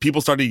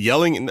started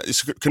yelling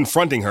and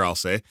confronting her, I'll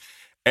say,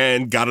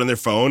 and got on their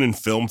phone and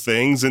filmed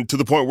things, and to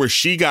the point where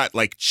she got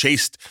like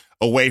chased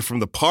away from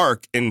the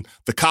park, and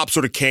the cops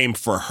sort of came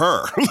for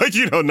her,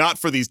 not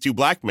for these two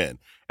black men.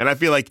 And I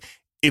feel like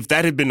if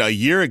that had been a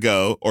year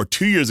ago or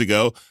 2 years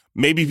ago,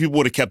 maybe people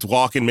would have kept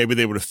walking. Maybe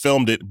they would have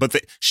filmed it, but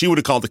she would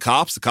have called the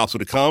cops. The cops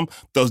would have come.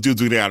 Those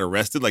dudes would have got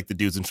arrested, like the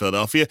dudes in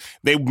Philadelphia.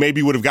 They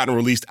maybe would have gotten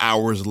released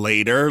hours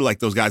later, like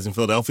those guys in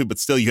Philadelphia, but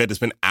still you had to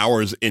spend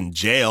hours in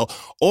jail.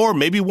 Or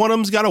maybe one of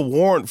them's got a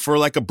warrant for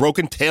like a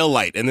broken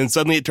taillight, and then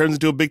suddenly it turns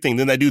into a big thing.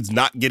 Then that dude's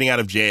not getting out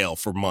of jail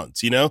for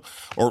months,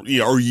 or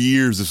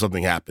years if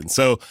something happens.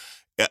 So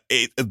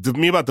to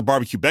me about the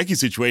Barbecue Becky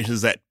situation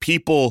is that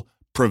people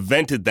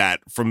prevented that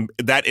from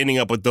that ending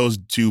up with those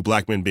two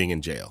black men being in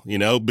jail,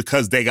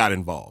 because they got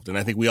involved. And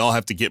I think we all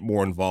have to get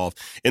more involved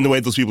in the way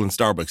those people in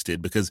Starbucks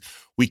did, because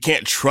we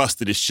can't trust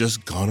that it's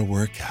just going to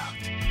work out.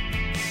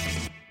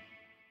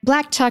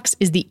 Black Tux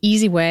is the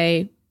easy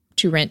way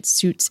to rent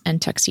suits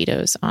and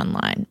tuxedos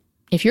online.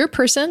 If you're a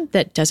person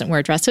that doesn't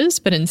wear dresses,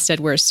 but instead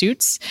wears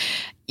suits,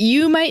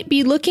 you might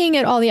be looking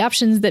at all the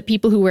options that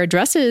people who wear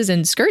dresses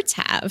and skirts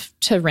have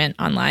to rent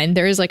online.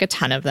 There is like a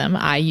ton of them.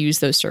 I use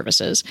those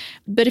services.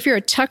 But if you're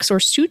a tux or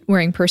suit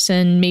wearing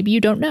person, maybe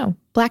you don't know.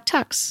 Black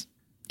Tux.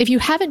 If you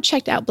haven't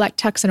checked out Black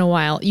Tux in a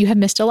while, you have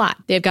missed a lot.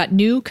 They've got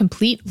new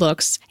complete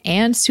looks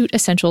and suit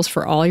essentials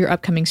for all your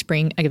upcoming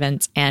spring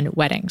events and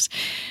weddings.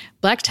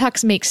 Black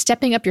Tux makes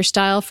stepping up your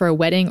style for a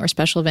wedding or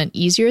special event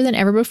easier than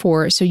ever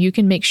before, so you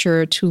can make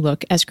sure to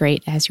look as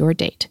great as your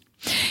date.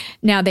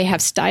 Now, they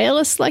have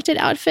stylist-selected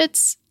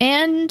outfits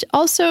and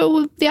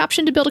also the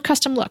option to build a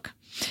custom look.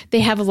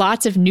 They have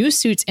lots of new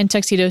suits and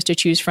tuxedos to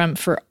choose from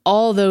for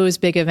all those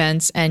big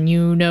events, and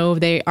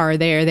they are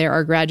there. There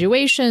are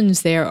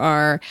graduations, there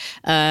are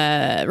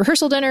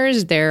rehearsal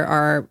dinners, there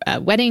are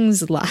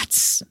weddings,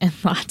 lots and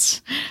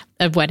lots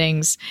of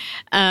weddings.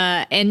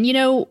 And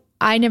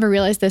I never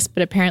realized this,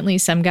 but apparently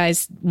some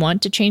guys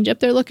want to change up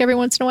their look every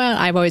once in a while.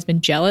 I've always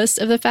been jealous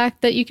of the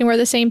fact that you can wear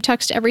the same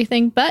tux to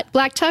everything, but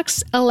Black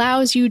Tux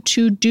allows you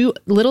to do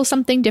a little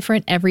something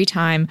different every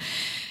time.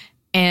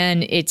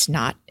 And it's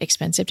not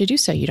expensive to do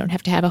so. You don't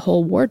have to have a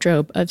whole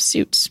wardrobe of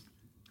suits.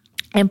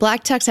 And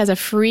Black Tux has a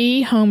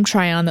free home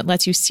try-on that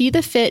lets you see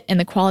the fit and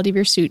the quality of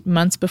your suit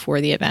months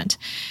before the event.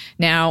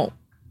 Now,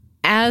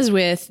 as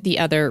with the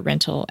other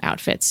rental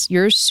outfits,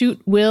 your suit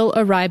will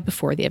arrive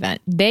before the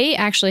event. They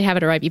actually have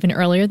it arrive even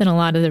earlier than a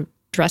lot of the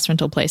dress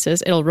rental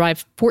places. It'll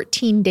arrive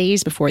 14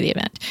 days before the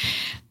event.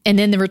 And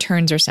then the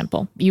returns are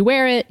simple. You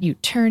wear it, you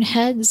turn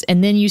heads,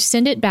 and then you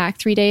send it back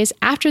 3 days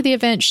after the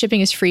event.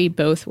 Shipping is free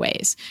both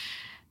ways.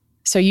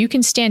 So you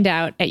can stand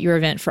out at your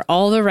event for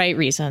all the right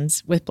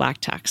reasons with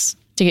Black Tux.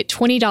 To get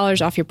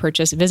 $20 off your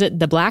purchase, visit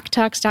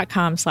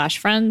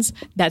thebblacktux.com/friends.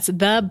 That's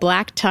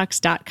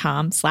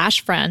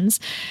thebblacktux.com/friends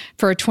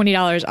for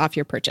 $20 off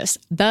your purchase.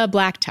 The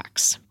Black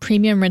Tux,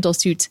 premium rental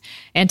suits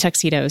and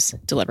tuxedos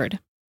delivered.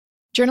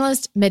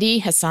 Journalist Mehdi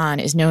Hasan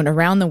is known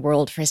around the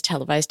world for his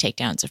televised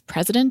takedowns of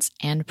presidents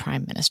and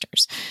prime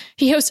ministers.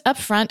 He hosts Up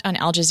Front on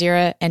Al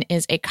Jazeera and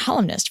is a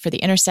columnist for The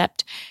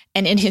Intercept.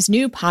 And in his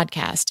new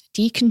podcast,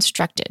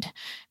 Deconstructed,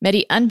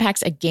 Mehdi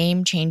unpacks a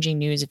game-changing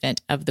news event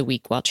of the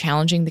week while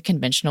challenging the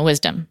conventional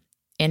wisdom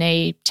in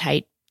a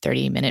tight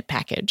 30-minute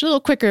package, a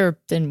little quicker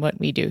than what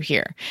we do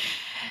here.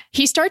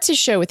 He starts his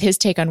show with his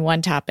take on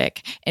one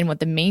topic and what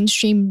the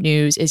mainstream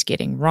news is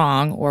getting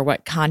wrong or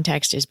what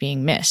context is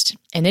being missed.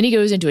 And then he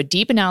goes into a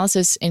deep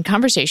analysis and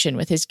conversation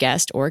with his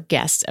guest or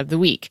guests of the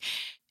week.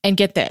 And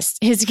get this,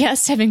 his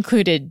guests have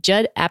included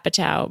Judd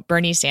Apatow,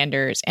 Bernie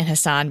Sanders, and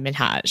Hassan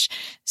Minhaj.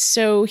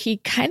 So he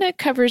kind of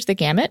covers the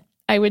gamut,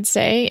 I would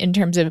say, in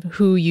terms of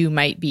who you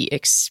might be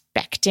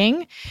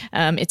expecting.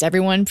 It's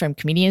everyone from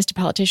comedians to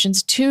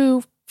politicians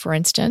to, for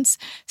instance,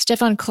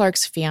 Stephon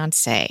Clark's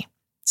fiancée.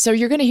 So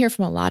you're going to hear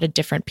from a lot of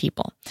different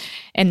people.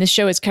 And the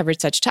show has covered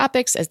such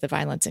topics as the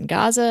violence in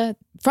Gaza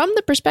from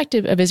the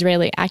perspective of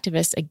Israeli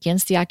activists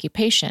against the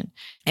occupation,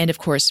 and of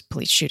course,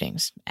 police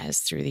shootings, as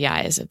through the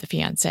eyes of the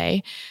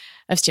fiancé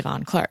of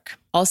Stephon Clark.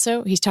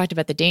 Also, he's talked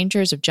about the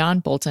dangers of John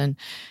Bolton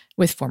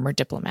with former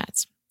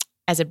diplomats.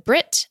 As a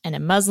Brit and a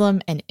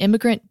Muslim and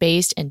immigrant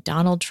based in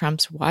Donald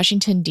Trump's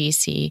Washington,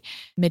 D.C.,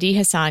 Mehdi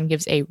Hasan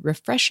gives a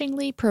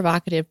refreshingly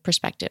provocative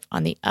perspective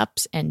on the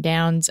ups and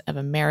downs of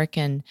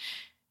American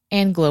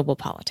and global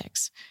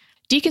politics.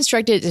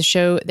 Deconstructed is a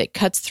show that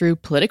cuts through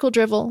political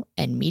drivel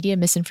and media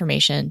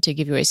misinformation to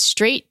give you a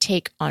straight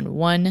take on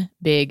one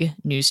big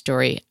news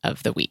story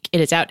of the week. It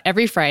is out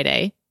every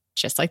Friday,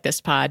 just like this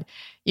pod.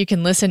 You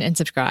can listen and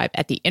subscribe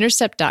at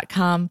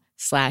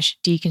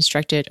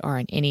theintercept.com/deconstructed or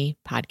on any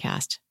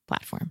podcast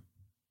platform.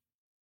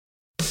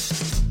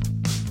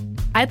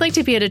 I'd like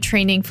to be at a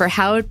training for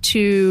how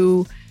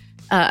to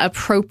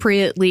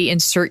appropriately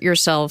insert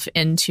yourself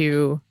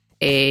into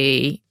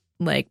a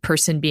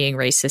person being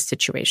racist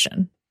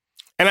situation.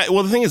 And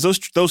the thing is,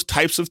 those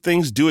types of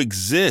things do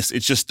exist.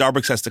 It's just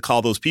Starbucks has to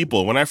call those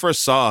people. When I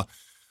first saw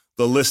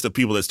the list of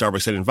people that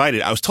Starbucks had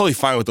invited, I was totally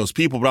fine with those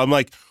people. But I'm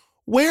like,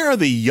 where are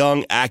the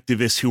young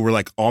activists who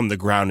were on the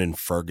ground in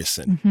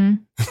Ferguson? Mm-hmm.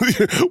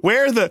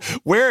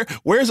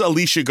 Where's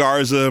Alicia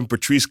Garza and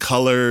Patrisse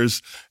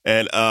Cullors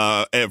and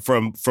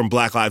from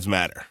Black Lives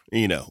Matter?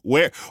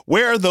 Where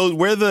are those?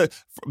 Where are the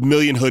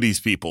Million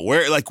Hoodies people?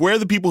 Where are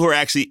the people who are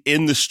actually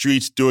in the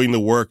streets doing the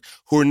work,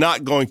 who are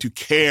not going to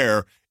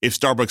care if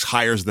Starbucks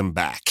hires them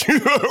back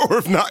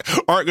or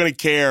aren't going to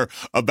care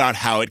about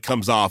how it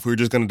comes off, who are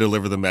just going to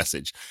deliver the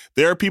message?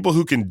 There are people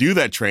who can do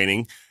that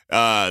training.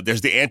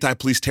 There's the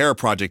Anti-Police Terror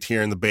Project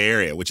here in the Bay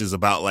Area, which is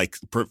about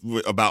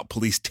about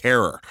police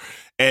terror.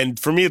 And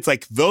for me, it's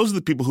those are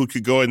the people who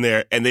could go in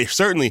there, and they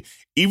certainly,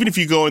 even if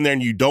you go in there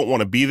and you don't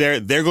want to be there,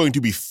 they're going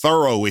to be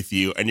thorough with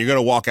you, and you're going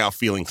to walk out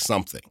feeling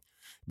something,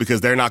 because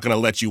they're not going to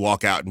let you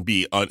walk out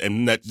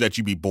and let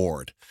you be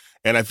bored.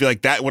 And I feel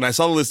like that when I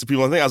saw the list of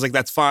people, I was like,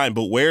 that's fine,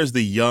 but where's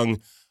the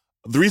young?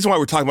 The reason why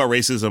we're talking about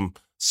racism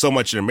so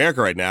much in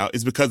America right now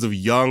is because of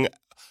young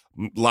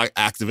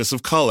activists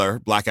of color,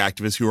 Black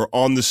activists who are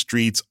on the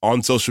streets,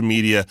 on social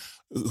media,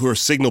 who are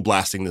signal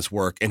blasting this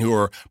work, and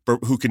who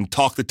can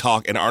talk the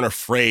talk and aren't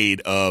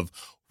afraid of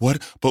what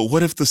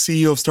if the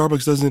CEO of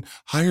Starbucks doesn't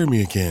hire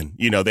me again?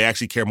 They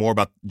actually care more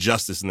about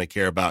justice than they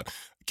care about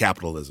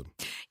capitalism.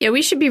 Yeah,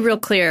 we should be real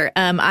clear.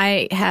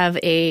 I have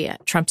a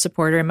Trump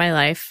supporter in my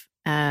life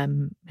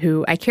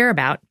who I care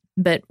about,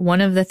 but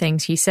one of the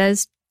things he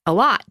says a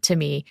lot to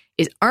me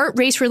is, aren't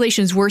race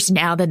relations worse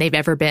now than they've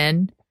ever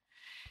been?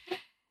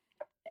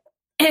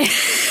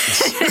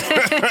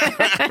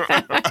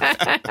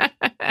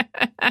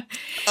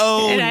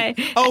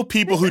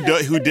 People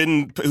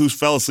who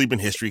fell asleep in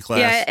history class.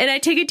 Yeah, and I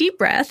take a deep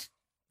breath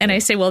and I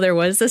say, well, there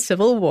was the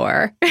Civil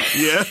War.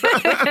 Yeah.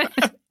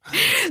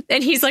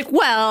 And he's like,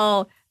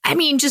 well, I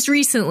mean, just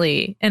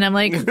recently. And I'm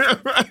like,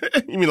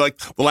 you mean the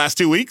last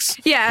 2 weeks?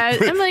 Yeah.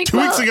 I'm like, 2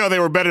 weeks ago, they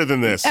were better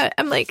than this.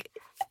 I'm like,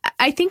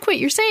 I think what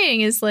you're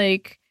saying is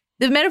the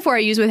metaphor I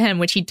use with him,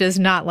 which he does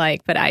not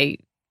like, but I'm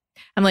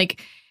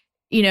like,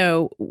 you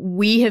know,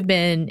 we have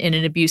been in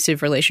an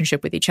abusive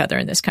relationship with each other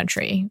in this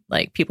country,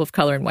 like people of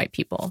color and white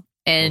people.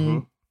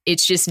 And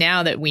it's just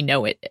now that we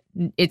know it.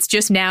 It's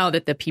just now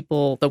that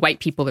the white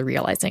people are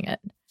realizing it.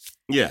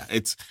 Yeah,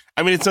 it's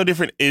no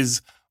different.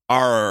 Is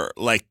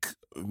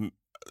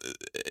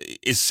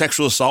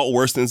sexual assault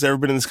worse than it's ever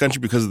been in this country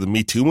because of the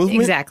Me Too movement?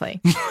 Exactly.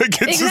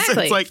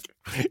 It's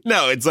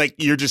like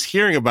you're just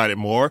hearing about it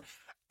more.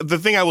 The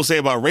thing I will say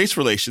about race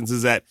relations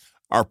is that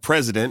our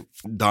president,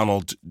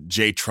 Donald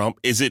J. Trump,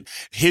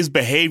 his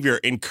behavior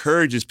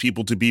encourages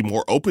people to be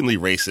more openly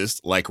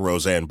racist, like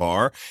Roseanne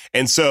Barr.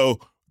 And so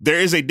there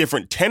is a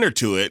different tenor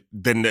to it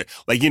than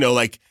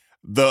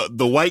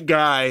the white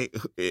guy,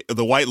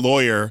 the white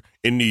lawyer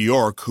in New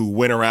York who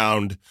went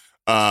around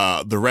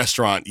the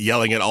restaurant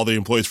yelling at all the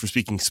employees for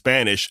speaking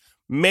Spanish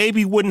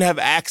maybe wouldn't have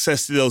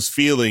access to those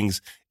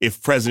feelings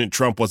if President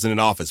Trump wasn't in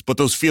office. But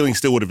those feelings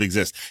still would have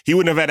existed. He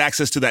wouldn't have had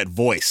access to that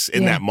voice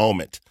in that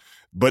moment.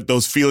 But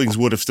those feelings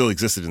would have still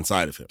existed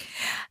inside of him.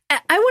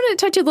 I want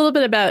to touch a little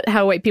bit about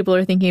how white people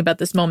are thinking about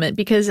this moment,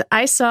 because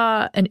I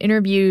saw an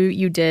interview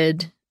you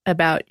did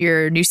about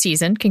your new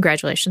season.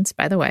 Congratulations,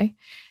 by the way.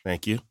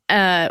 Thank you.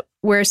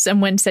 Where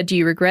someone said, do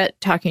you regret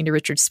talking to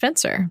Richard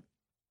Spencer?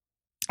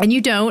 And you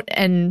don't.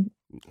 And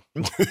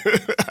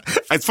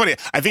it's funny.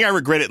 I think I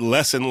regret it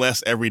less and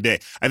less every day.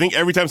 I think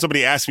every time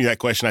somebody asks me that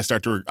question,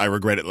 I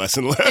regret it less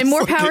and less. And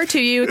more power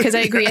to you, because I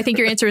agree. I think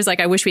your answer is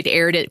like, I wish we'd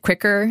aired it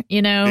quicker,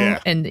 you know?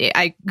 Yeah. And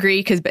I agree,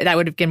 because that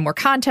would have given more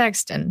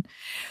context. And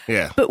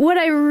yeah. But what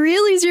I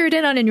really zeroed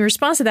in on in your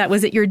response to that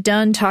was that you're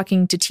done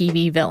talking to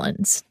TV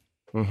villains.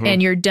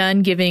 And you're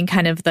done giving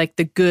kind of like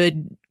the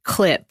good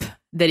clip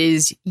that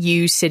is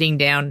you sitting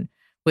down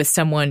with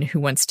someone who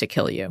wants to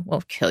kill you.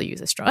 Well, kill you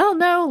is a strong. Oh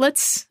no,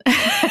 let's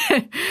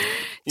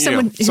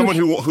someone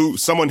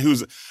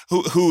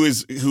who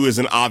is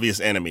an obvious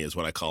enemy is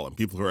what I call them.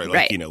 People who are like,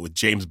 right. You know, with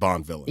James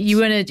Bond villains. You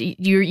want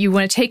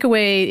to take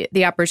away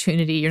the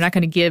opportunity. You're not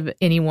going to give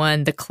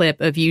anyone the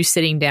clip of you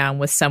sitting down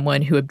with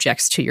someone who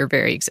objects to your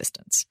very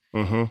existence.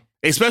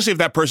 Especially if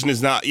that person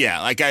is not. Yeah,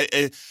 like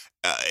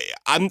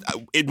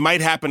it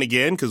might happen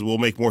again because we'll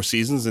make more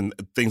seasons and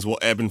things will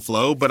ebb and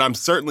flow, but I'm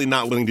certainly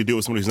not willing to do it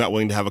with somebody who's not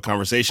willing to have a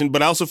conversation.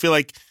 But I also feel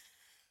like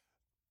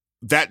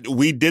that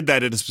we did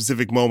that at a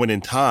specific moment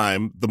in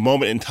time. The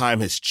moment in time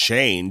has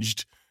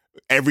changed.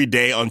 Every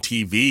day on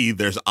TV,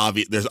 there's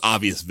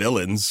obvious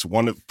villains.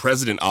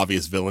 President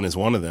obvious villain is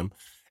one of them.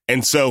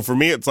 And so for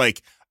me, it's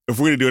like, if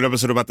we're going to do an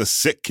episode about the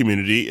Sikh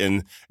community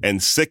and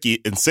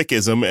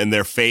Sikhism and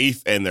their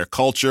faith and their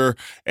culture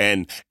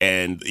and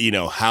you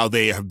know how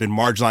they have been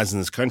marginalized in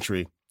this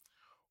country,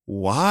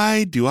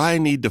 why do I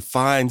need to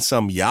find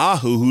some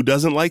Yahoo who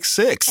doesn't like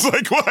Sikhs?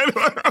 Like, why do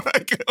I,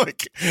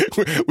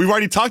 we've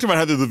already talked about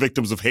how they're the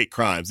victims of hate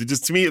crimes.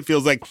 To me, it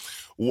feels like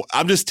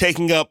I'm just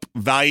taking up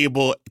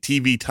valuable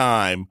TV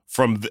time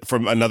from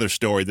another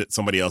story that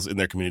somebody else in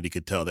their community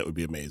could tell. That would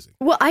be amazing.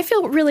 Well, I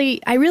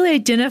really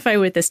identify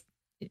with this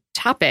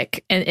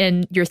topic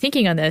and your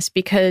thinking on this,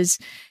 because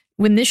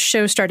when this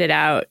show started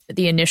out,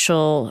 the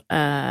initial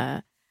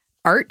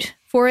art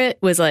for it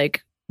was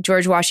like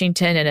George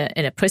Washington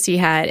in a pussy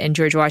hat and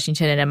George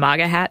Washington in a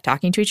MAGA hat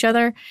talking to each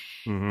other.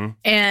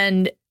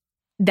 And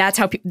that's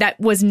how that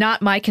was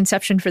not my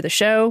conception for the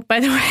show, by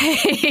the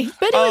way.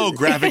 But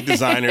graphic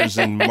designers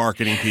and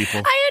marketing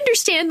people. I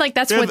understand, like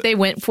that's what they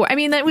went for. I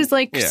mean, that was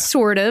like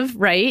sort of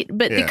right,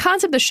 but the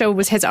concept of the show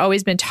has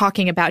always been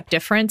talking about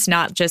difference,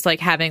 not just like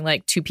having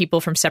like two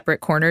people from separate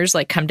corners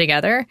like come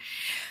together.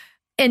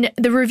 And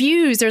the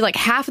reviews, they're like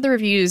half of the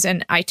reviews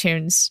in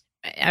iTunes.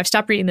 I've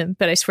stopped reading them,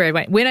 but I swear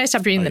when I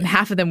stopped reading them,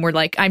 half of them were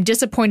like, "I'm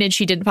disappointed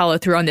she didn't follow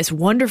through on this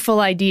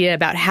wonderful idea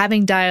about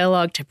having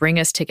dialogue to bring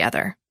us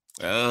together."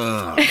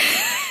 I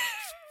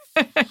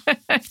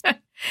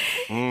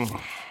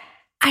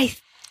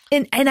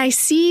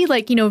see,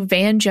 like, you know,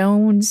 Van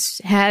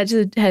Jones had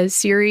a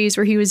series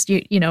where he was,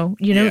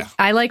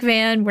 I like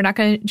Van. We're not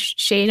going to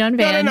shade on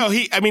Van. No.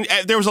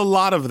 There was a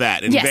lot of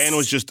that, and yes. Van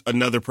was just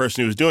another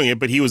person who was doing it,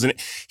 but he was a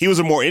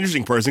more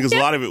interesting person because a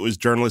lot of it was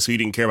journalists who you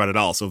didn't care about at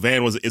all. So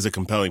Van is a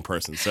compelling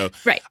person. So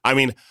right. I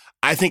mean,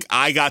 I think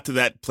I got to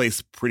that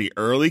place pretty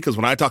early because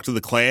when I talked to the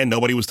Klan,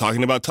 nobody was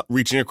talking about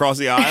reaching across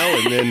the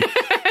aisle, and then.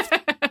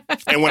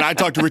 And when I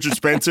talked to Richard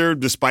Spencer,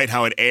 despite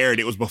how it aired,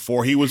 it was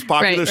before he was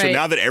popular. Right, so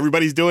now that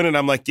everybody's doing it,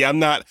 I'm like,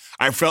 I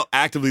felt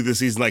actively this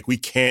season like we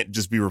can't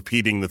just be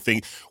repeating the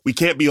thing. We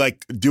can't be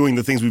like doing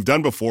the things we've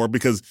done before,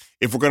 because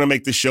if we're going to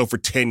make this show for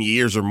 10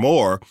 years or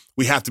more,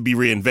 we have to be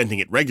reinventing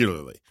it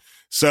regularly.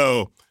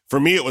 So for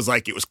me, it was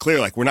clear,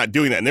 like we're not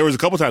doing that. And there was a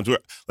couple times where,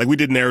 like we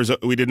did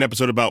an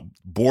episode about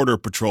Border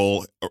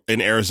Patrol in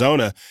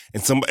Arizona,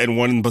 and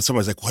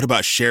somebody's like, "What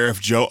about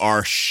Sheriff Joe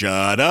R?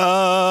 Shut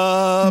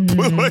up!"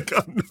 Like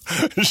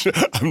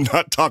I'm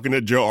not talking to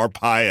Joe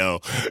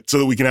Arpaio, so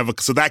that we can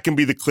so that can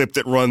be the clip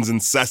that runs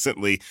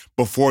incessantly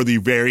before the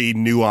very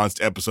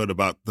nuanced episode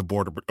about the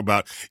border,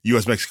 about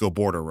U.S.-Mexico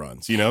border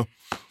runs. You know.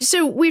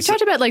 So we've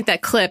talked about like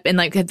that clip and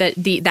like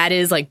that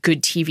is like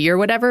good TV or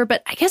whatever.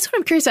 But I guess what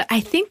I'm curious about,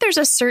 I think there's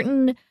a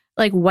certain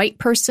like white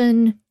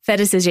person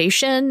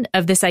fetishization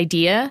of this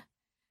idea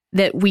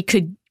that we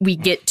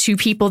get two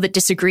people that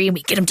disagree and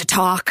we get them to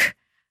talk,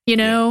 you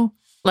know,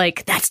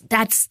 like that's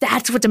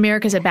what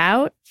America's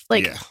about.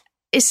 Like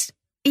it's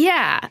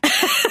it's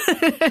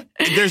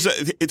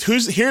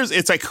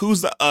like,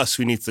 who's the us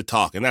who needs to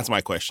talk? And that's my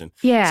question.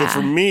 Yeah. So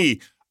for me,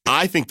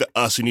 I think the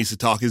us who needs to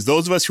talk is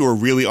those of us who are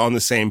really on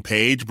the same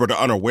page, but are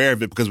unaware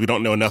of it because we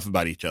don't know enough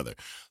about each other.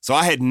 So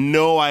I had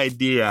no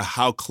idea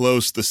how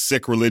close the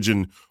Sikh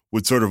religion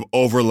would sort of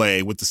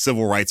overlay with the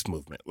civil rights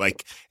movement,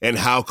 like, and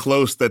how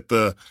close that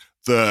the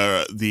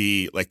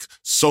like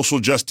social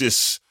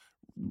justice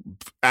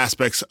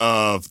aspects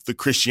of the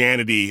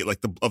Christianity, like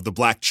of the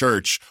Black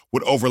church,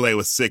 would overlay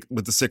with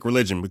the Sikh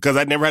religion, because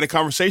I'd never had a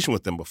conversation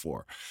with them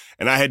before,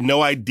 and I had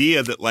no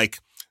idea that like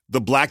the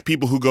Black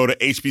people who go to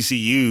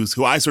HBCUs,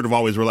 who I sort of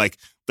always were like,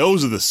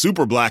 those are the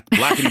super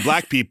blackity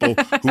black people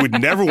who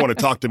would never want to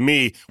talk to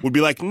me, would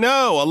be like,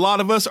 no, a lot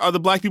of us are the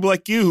Black people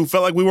like you who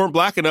felt like we weren't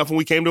Black enough when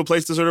we came to a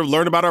place to sort of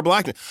learn about our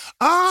Blackness.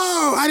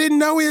 Oh, I didn't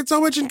know we had so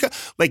much in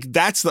like,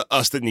 that's the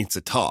us that needs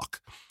to talk.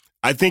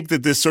 I think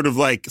that this sort of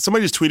like,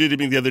 somebody just tweeted at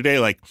me the other day,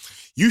 like,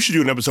 you should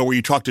do an episode where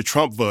you talk to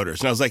Trump voters.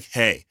 And I was like,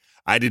 hey,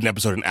 I did an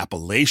episode in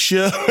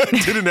Appalachia.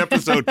 I did an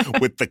episode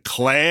with the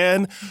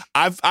Klan.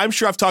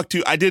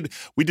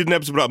 We did an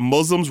episode about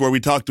Muslims where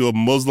we talked to a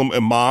Muslim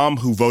imam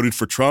who voted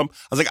for Trump.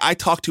 I was like, I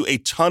talked to a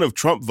ton of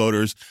Trump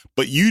voters,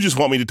 but you just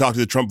want me to talk to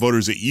the Trump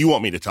voters that you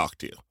want me to talk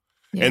to.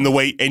 Yeah.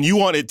 And you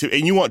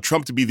want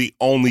Trump to be the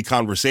only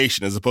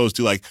conversation, as opposed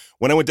to like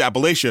when I went to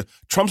Appalachia,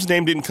 Trump's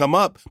name didn't come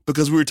up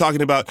because we were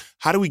talking about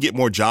how do we get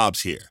more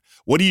jobs here?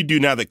 What do you do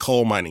now that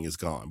coal mining is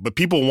gone? But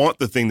people want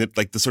the thing that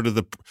like the sort of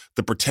the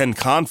pretend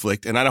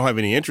conflict, and I don't have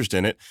any interest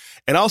in it.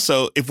 And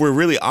also, if we're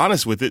really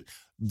honest with it,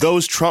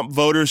 those Trump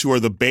voters who are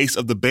the base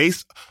of the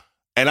base,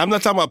 and I'm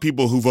not talking about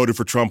people who voted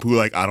for Trump who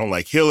like, I don't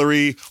like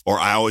Hillary or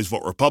I always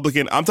vote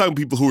Republican. I'm talking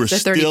people who are the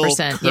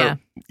 30%,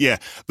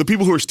 the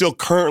people who are still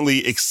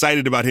currently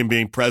excited about him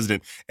being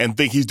president and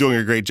think he's doing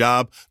a great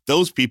job.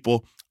 Those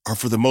people are,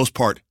 for the most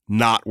part,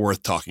 not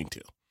worth talking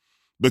to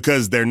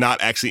because they're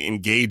not actually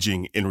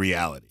engaging in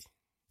reality.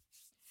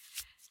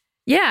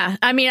 Yeah.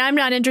 I mean, I'm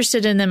not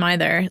interested in them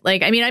either.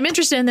 Like, I mean, I'm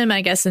interested in them,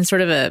 I guess, in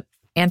sort of a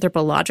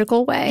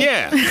anthropological way.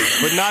 Yeah,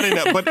 but not in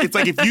that. But it's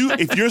like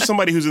if you're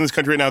somebody who's in this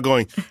country right now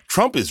going,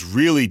 Trump is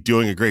really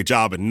doing a great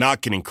job and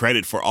not getting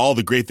credit for all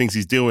the great things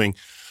he's doing.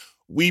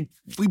 We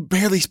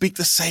barely speak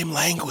the same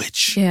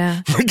language.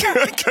 Yeah.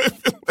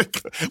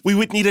 We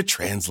would need a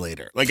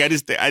translator. Like I've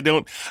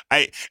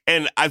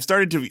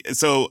started to,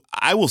 so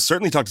I will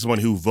certainly talk to someone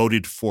who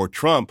voted for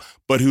Trump,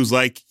 but who's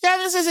like, yeah,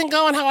 this isn't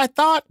going how I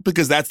thought,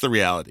 because that's the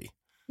reality.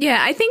 Yeah,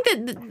 I think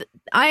that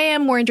I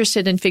am more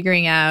interested in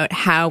figuring out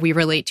how we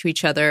relate to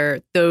each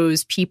other,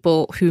 those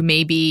people who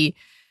maybe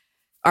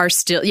are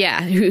still,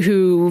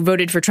 who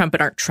voted for Trump but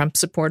aren't Trump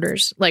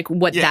supporters, like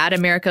what that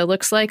America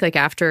looks like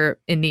after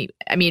maybe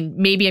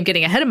I'm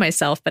getting ahead of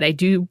myself, but I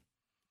do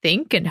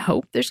think and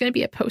hope there's going to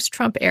be a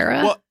post-Trump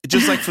era. Well,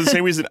 just like for the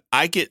same reason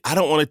I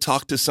don't want to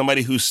talk to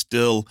somebody who's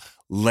still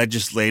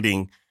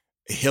legislating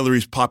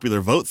Hillary's popular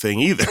vote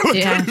thing either.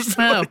 I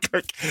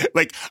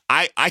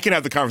can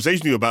have the conversation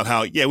with you about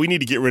how, we need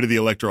to get rid of the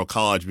Electoral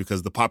College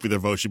because the popular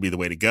vote should be the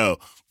way to go.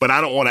 But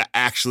I don't want to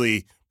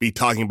actually be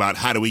talking about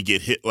how do we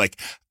get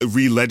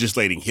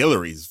re-legislating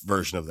Hillary's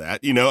version of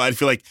that. You know, I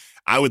feel like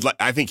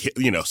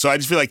so I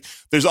just feel like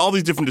there's all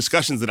these different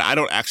discussions that I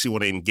don't actually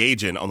want to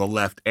engage in on the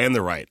left and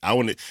the right.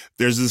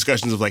 There's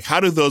discussions of like,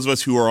 how do those of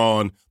us who are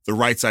on the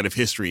right side of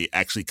history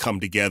actually come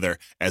together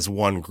as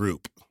one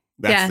group?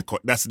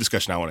 That's the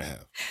discussion I want to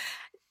have.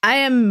 I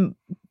am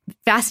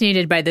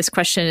fascinated by this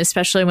question,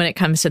 especially when it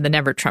comes to the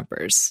never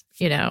Trumpers.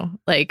 You know,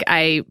 like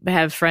I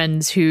have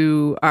friends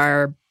who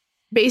are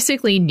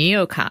basically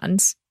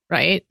neocons,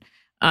 right,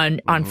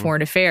 on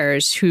foreign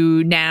affairs,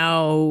 who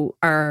now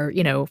are,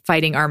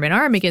 fighting arm in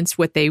arm against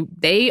what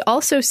they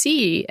also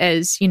see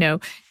as,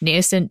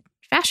 nascent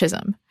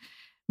fascism.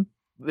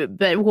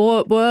 But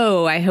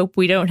whoa, I hope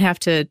we don't have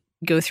to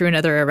go through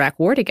another Iraq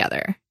war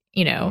together,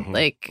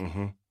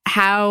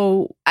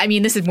 how, I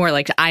mean, this is more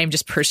like I'm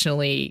just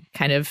personally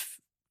kind of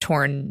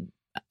torn.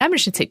 I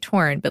shouldn't say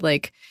torn, but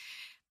like,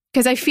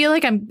 because I feel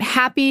like I'm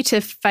happy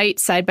to fight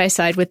side by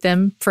side with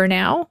them for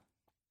now.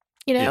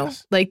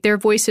 Like their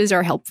voices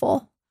are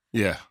helpful.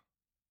 Yeah.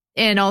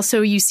 And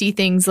also you see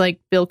things like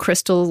Bill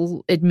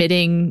Kristol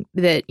admitting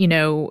that,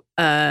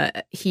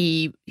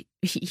 he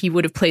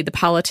would have played the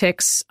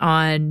politics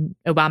on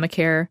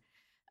Obamacare.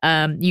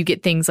 You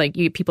get things like,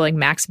 you get people like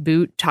Max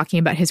Boot talking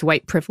about his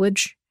white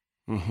privilege.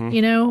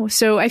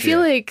 So I feel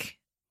like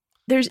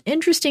there's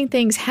interesting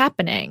things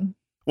happening.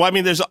 Well, I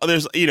mean, there's,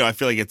 I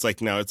feel like it's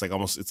like now it's like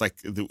almost, it's like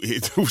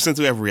since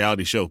we have a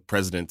reality show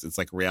presidents, it's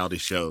like reality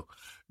show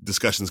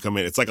discussions come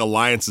in. It's like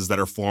alliances that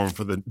are formed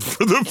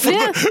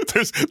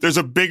there's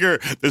a bigger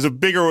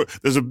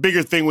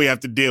thing we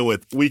have to deal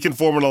with. We can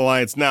form an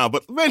alliance now,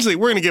 but eventually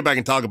we're going to get back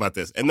and talk about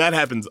this. And that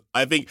happens.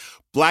 I think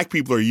Black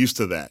people are used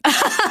to that,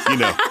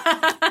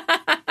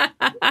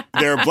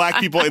 there are black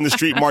people in the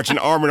street marching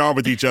arm in arm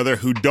with each other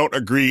who don't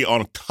agree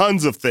on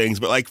tons of things.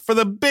 But like for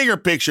the bigger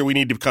picture, we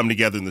need to come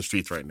together in the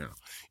streets right now.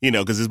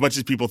 Because as much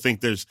as people think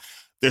there's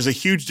a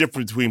huge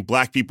difference between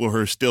black people who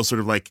are still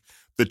sort of like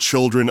the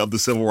children of the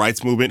civil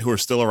rights movement who are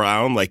still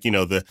around, like,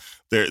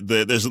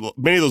 there's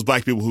many of those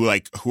black people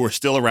who are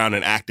still around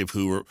and active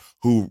who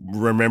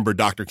remember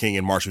Dr. King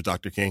and march with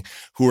Dr. King,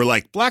 who are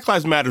like, Black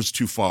Lives Matter is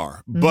too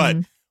far, but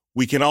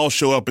we can all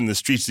show up in the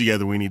streets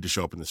together. We need to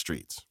show up in the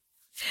streets.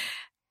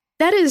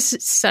 That is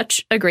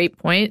such a great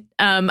point.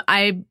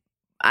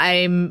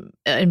 I'm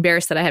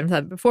embarrassed that I haven't thought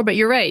of it before, but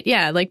you're right.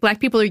 Yeah, like black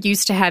people are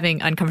used to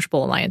having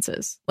uncomfortable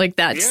alliances. Like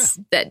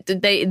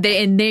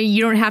they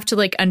you don't have to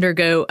like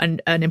undergo an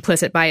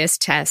implicit bias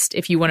test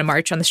if you want to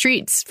march on the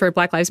streets for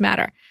Black Lives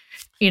Matter.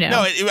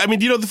 No, I mean,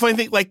 the funny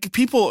thing, like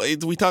people,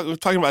 we're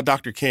talking about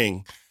Dr.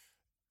 King.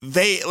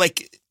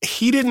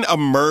 He didn't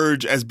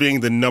emerge as being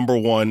the number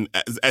one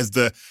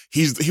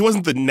he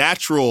wasn't the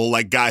natural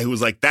like guy who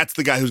was like, that's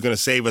the guy who's going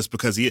to save us,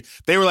 because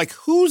they were like,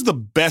 who's the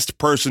best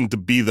person to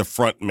be the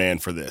front man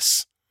for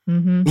this?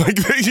 Mm-hmm. Like,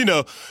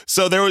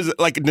 so there was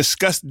like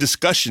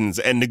discussions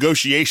and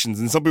negotiations,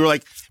 and some people were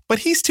like, but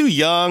he's too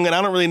young and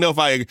I don't really know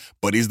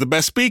but he's the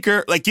best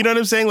speaker. Like, you know what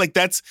I'm saying? Like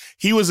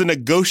he was a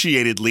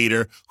negotiated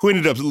leader who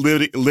ended up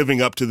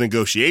living up to the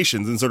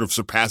negotiations and sort of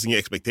surpassing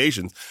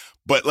expectations.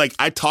 But like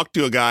I talked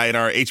to a guy in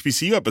our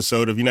HBCU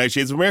episode of United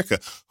States of America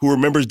who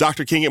remembers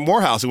Dr. King at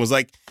Morehouse and was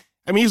like,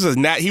 I mean,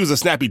 he was a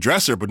snappy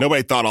dresser, but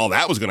nobody thought all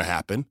that was going to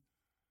happen.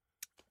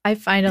 I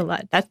find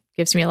that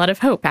gives me a lot of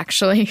hope,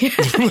 actually.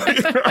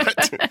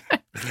 Right.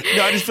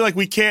 No, I just feel like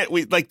we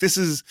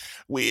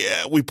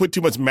put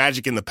too much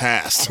magic in the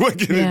past,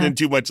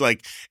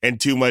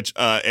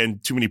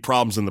 and too many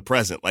problems in the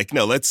present. Like,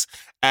 no, let's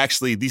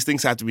actually, these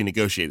things have to be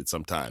negotiated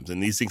sometimes,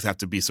 and these things have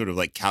to be sort of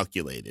like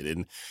calculated.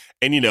 And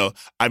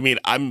I mean,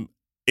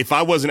 if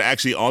I wasn't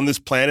actually on this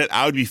planet,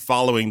 I would be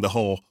following the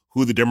whole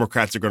who the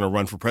Democrats are going to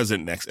run for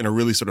president next in a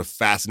really sort of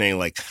fascinating,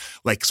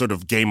 like sort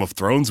of Game of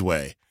Thrones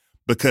way,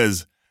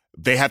 because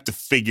they have to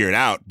figure it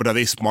out. But are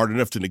they smart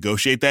enough to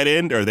negotiate that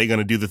end? Or are they going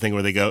to do the thing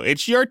where they go,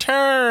 it's your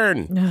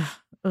turn?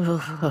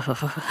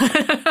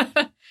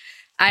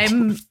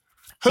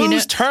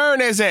 Whose turn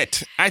is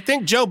it? I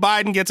think Joe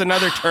Biden gets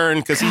another turn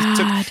because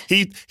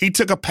he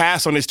took a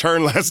pass on his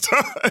turn last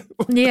time.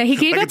 Yeah, he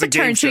gave up a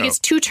turn, so he gets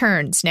 2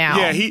 turns now.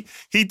 Yeah, he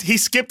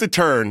skipped a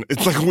turn.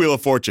 It's like a Wheel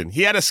of Fortune.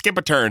 He had to skip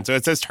a turn, so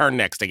it says turn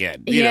next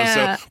again.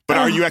 But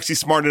are you actually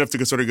smart enough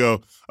to sort of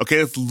go, okay,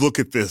 let's look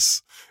at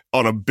this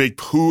on a big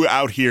who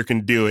out here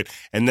can do it,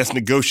 and let's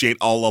negotiate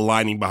all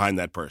aligning behind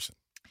that person.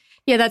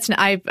 Yeah,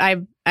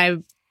 I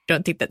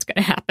don't think that's going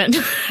to happen.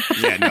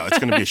 Yeah, no, it's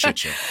going to be a shit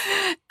show.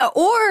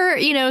 Or,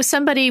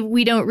 somebody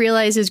we don't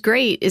realize is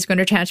great is going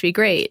to turn out to be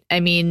great. I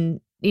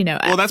mean,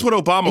 well, that's what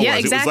Obama was. Yeah,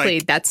 exactly.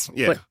 It was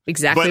like,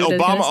 what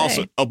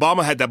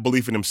Obama had that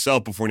belief in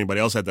himself before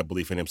anybody else had that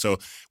belief in him. So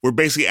we're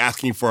basically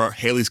asking for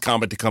Haley's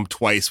Comet to come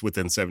twice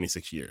within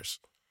 76 years.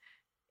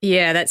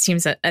 Yeah, that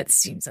seems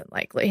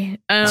unlikely.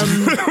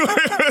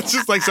 It's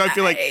just like, so I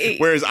feel like,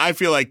 whereas I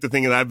feel like the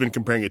thing that I've been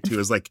comparing it to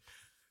is like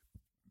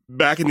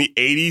back in the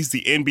 80s,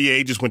 the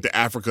NBA just went to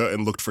Africa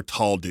and looked for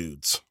tall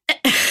dudes.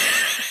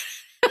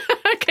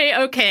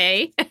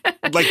 Okay.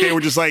 Like they were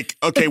just like,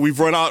 okay,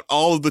 we've run out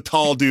all of the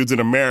tall dudes in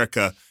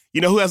America.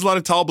 You know who has a lot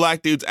of tall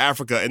black dudes?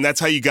 Africa. And that's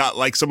how you got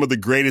like some of the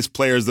greatest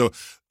players the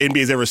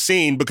NBA's ever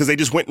seen, because they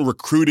just went and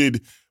recruited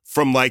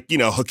from like,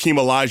 Hakeem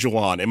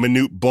Olajuwon and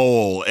Manute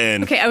Bol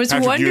and okay, I was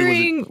Patrick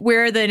wondering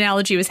where the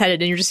analogy was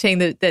headed, and you're just saying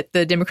that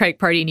the Democratic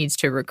Party needs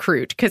to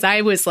recruit, because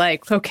I was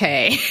like,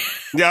 okay.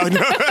 Yeah, no.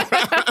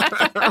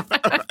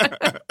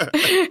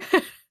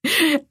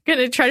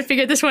 Gonna try to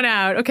figure this one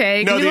out.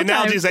 Okay. No, the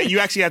analogy is that you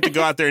actually have to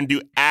go out there and do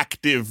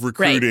active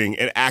recruiting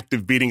and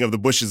active beating of the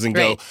bushes and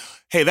go,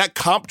 hey, that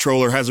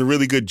comptroller has a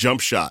really good jump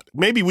shot.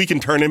 Maybe we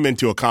can turn him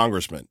into a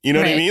congressman. You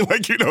know what I mean?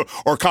 Like,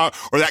 or a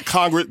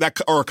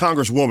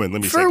congresswoman.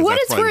 Let me say. For what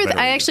it's worth,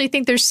 I actually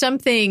think there's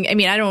something. I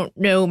mean, I don't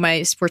know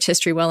my sports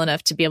history well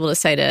enough to be able to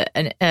cite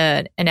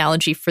an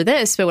analogy for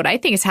this, but what I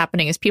think is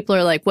happening is people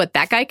are like, what,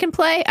 that guy can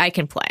play? I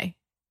can play.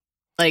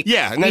 Like,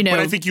 yeah, but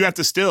I think you have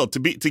to still to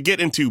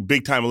get into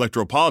big time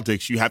electoral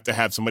politics, you have to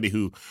have somebody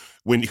who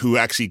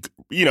actually,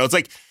 it's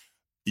like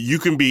you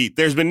can be.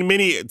 There's been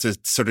many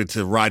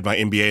to ride my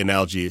NBA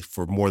analogy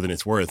for more than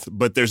it's worth,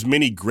 but there's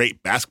many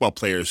great basketball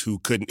players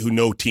who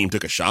no team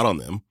took a shot on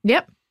them.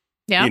 Yep.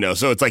 Yeah.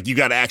 So it's like you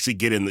got to actually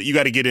get in. You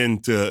got to get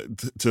into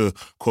to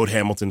quote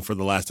Hamilton for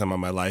the last time in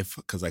my life,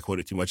 because I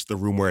quoted too much. The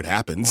room where it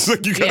happens.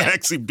 Like you got to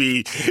actually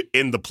be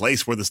in the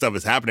place where the stuff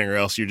is happening, or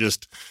else you're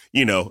just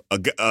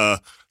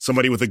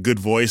somebody with a good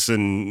voice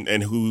and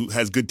who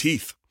has good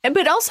teeth.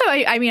 But also,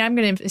 I mean, I'm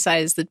going to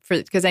emphasize that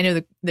because I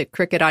know the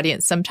cricket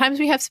audience. Sometimes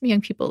we have some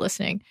young people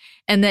listening,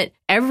 and that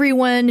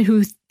everyone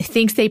who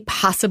thinks they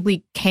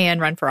possibly can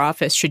run for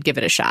office should give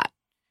it a shot.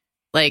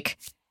 Like.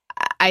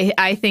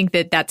 I think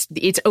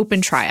it's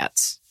open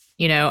tryouts.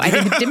 I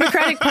think the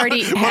Democratic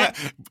Party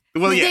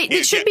Well, yeah,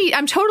 it should be.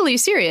 I'm totally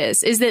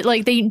serious. Is that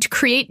like they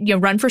create,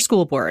 run for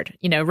school board,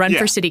 run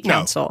for city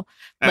council.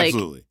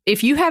 Absolutely. Like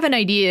if you have an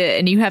idea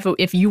and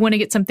if you want to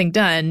get something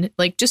done,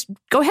 like just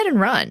go ahead and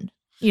run.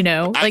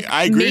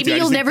 I agree maybe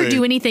you'll never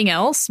do anything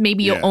else.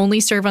 Maybe you'll only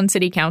serve on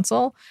city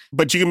council.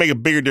 But you can make a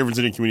bigger difference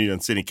in your community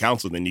on city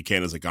council than you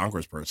can as a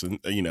congressperson.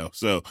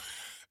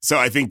 So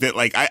I think that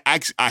I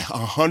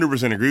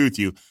 100% agree with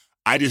you.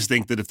 I just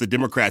think that if the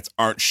Democrats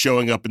aren't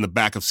showing up in the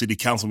back of city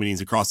council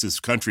meetings across this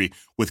country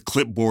with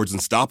clipboards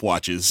and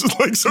stopwatches,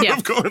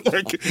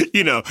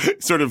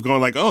 sort of going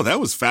like, oh,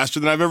 that was faster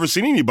than I've ever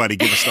seen anybody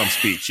give a stump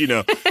speech,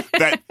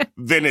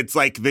 then it's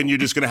like, then you're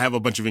just going to have a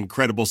bunch of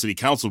incredible city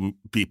council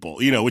people,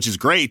 which is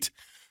great.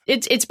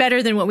 It's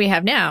better than what we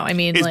have now. I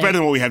mean, it's better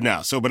than what we have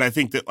now. So, but I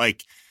think that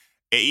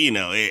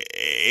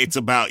it's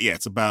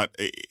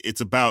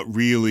about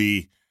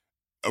really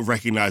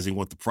recognizing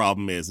what the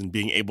problem is and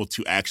being able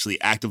to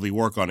actually actively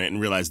work on it and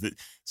realize that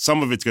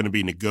some of it's going to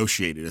be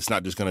negotiated. It's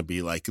not just going to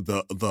be like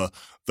the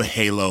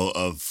halo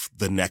of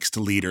the next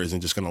leader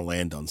isn't just going to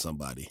land on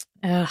somebody.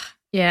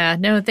 Yeah,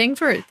 no, thing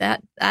for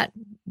that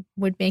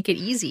would make it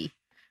easy.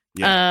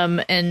 Yeah.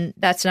 And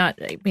that's not,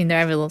 I mean, there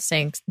have a little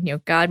saying,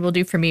 God will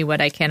do for me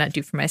what I cannot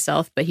do for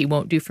myself, but he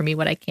won't do for me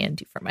what I can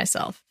do for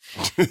myself.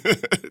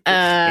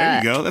 There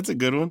you go. That's a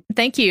good one.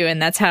 Thank you.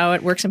 And that's how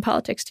it works in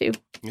politics too.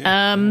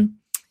 Yeah.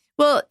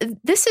 Well,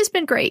 this has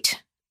been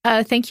great.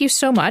 Thank you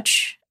so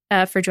much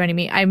for joining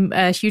me. I'm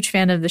a huge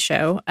fan of the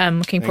show. I'm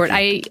looking forward.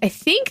 I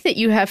think that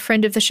you have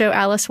friend of the show,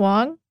 Alice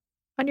Wong,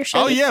 on your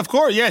show. Oh, yeah, of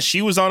course. Yeah,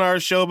 she was on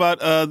our show about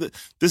the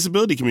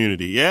disability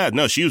community. Yeah,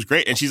 no, she was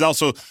great. And she's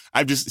also,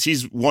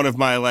 she's one of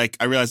my,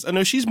 I realized,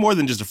 no, she's more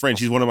than just a friend.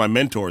 She's one of my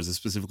mentors,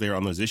 specifically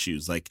on those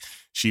issues.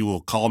 She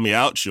will call me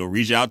out. She'll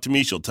reach out to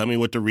me. She'll tell me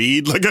what to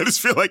read. I just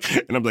feel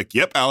and I'm like,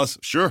 yep, Alice,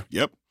 sure,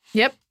 yep.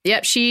 Yep.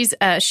 She's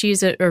a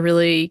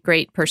really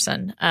great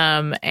person.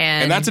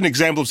 And that's an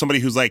example of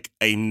somebody who's a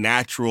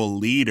natural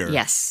leader.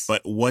 Yes.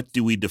 But what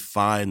do we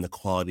define the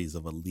qualities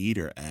of a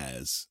leader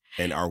as?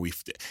 And are we?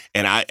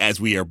 And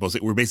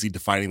we're basically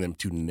defining them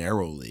too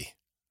narrowly.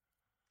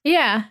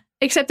 Yeah.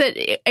 Except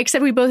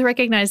we both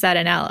recognize that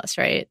in Alice,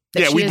 right?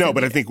 Yeah, we know,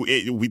 but I think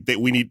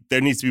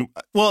there needs to be.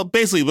 Well,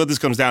 basically, what this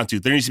comes down to,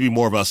 there needs to be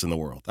more of us in the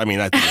world. I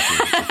mean, I think if we're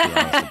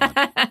honest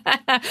about it.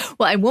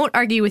 Well, I won't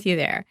argue with you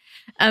there.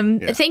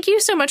 Thank you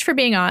so much for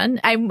being on.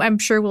 I'm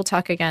sure we'll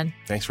talk again.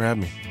 Thanks for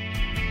having me.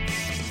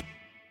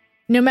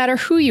 No matter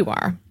who you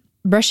are,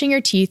 brushing your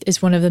teeth is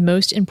one of the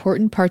most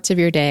important parts of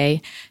your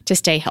day to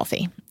stay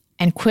healthy.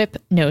 And Quip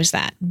knows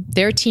that.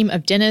 Their team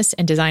of dentists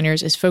and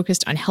designers is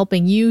focused on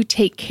helping you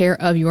take care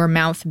of your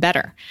mouth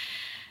better.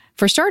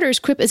 For starters,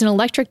 Quip is an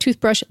electric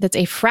toothbrush that's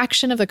a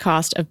fraction of the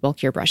cost of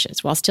bulkier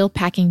brushes, while still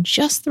packing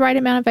just the right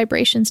amount of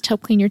vibrations to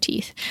help clean your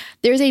teeth.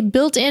 There's a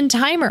built-in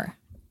timer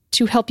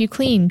to help you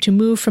clean, to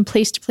move from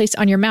place to place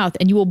on your mouth,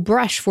 and you will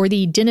brush for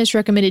the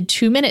dentist-recommended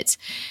 2 minutes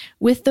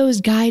with those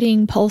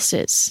guiding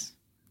pulses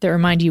that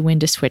remind you when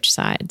to switch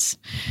sides.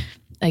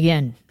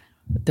 Again,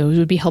 those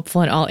would be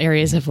helpful in all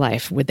areas of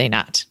life, would they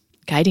not?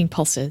 Guiding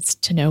pulses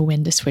to know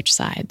when to switch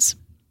sides.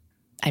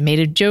 I made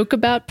a joke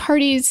about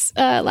parties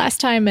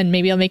last time, and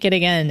maybe I'll make it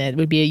again. It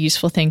would be a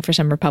useful thing for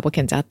some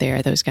Republicans out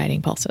there, those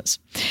guiding pulses.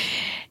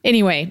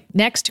 Anyway,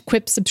 next,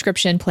 Quip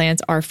subscription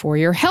plans are for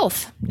your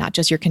health, not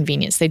just your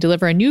convenience. They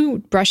deliver a new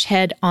brush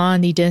head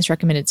on the dentist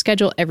recommended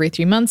schedule every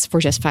 3 months for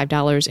just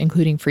 $5,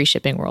 including free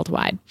shipping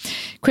worldwide.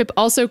 Quip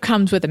also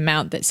comes with a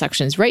mount that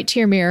suctions right to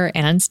your mirror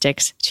and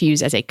unsticks to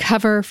use as a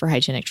cover for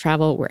hygienic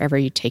travel wherever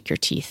you take your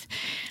teeth.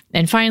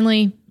 And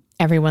finally,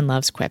 everyone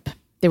loves Quip.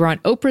 They were on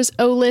Oprah's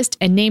O List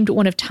and named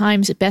one of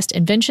Time's best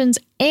inventions,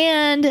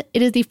 and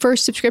it is the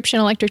first subscription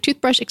electric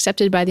toothbrush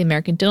accepted by the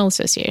American Dental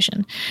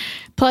Association.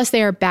 Plus,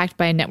 they are backed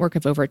by a network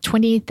of over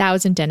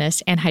 20,000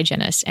 dentists and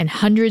hygienists, and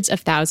hundreds of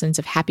thousands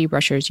of happy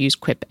brushers use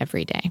Quip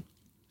every day.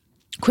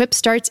 Quip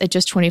starts at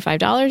just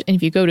 $25, and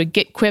if you go to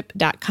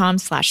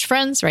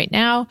getquip.com/friends right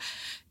now,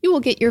 you will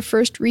get your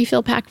first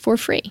refill pack for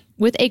free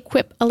with a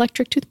Quip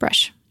electric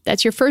toothbrush.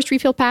 That's your first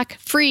refill pack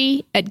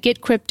free at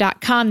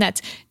getquip.com.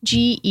 That's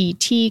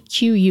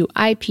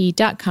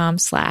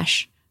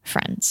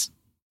getquip.com/friends.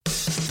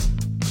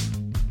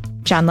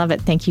 John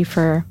Lovett, thank you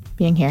for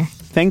being here.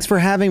 Thanks for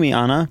having me,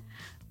 Anna.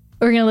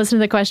 We're going to listen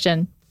to the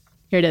question.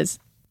 Here it is.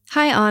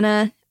 Hi,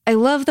 Anna. I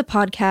love the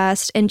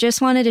podcast and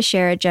just wanted to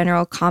share a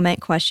general comment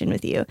question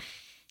with you,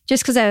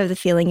 just because I have the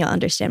feeling you'll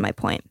understand my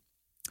point.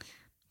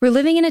 We're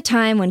living in a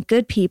time when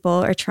good people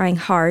are trying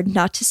hard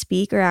not to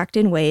speak or act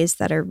in ways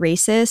that are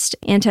racist,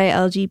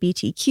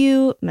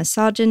 anti-LGBTQ,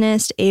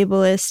 misogynist,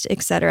 ableist,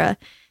 etc.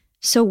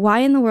 So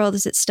why in the world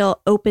is it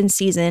still open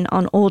season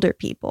on older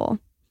people?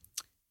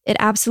 It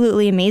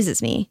absolutely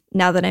amazes me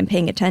now that I'm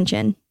paying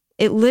attention.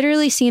 It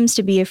literally seems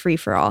to be a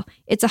free-for-all.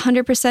 It's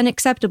 100%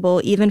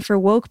 acceptable even for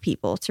woke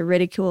people to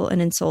ridicule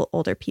and insult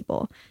older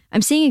people.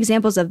 I'm seeing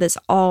examples of this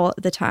all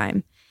the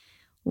time.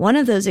 One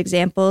of those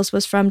examples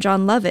was from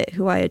John Lovett,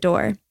 who I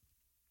adore.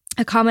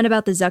 A comment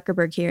about the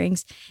Zuckerberg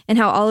hearings and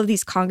how all of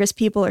these Congress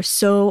people are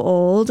so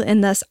old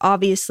and thus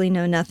obviously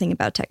know nothing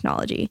about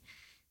technology.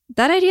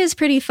 That idea is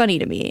pretty funny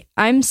to me.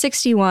 I'm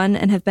 61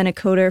 and have been a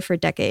coder for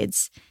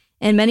decades,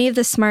 and many of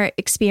the smart,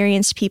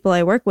 experienced people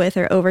I work with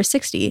are over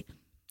 60.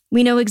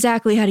 We know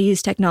exactly how to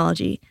use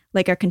technology,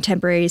 like our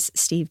contemporaries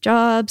Steve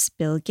Jobs,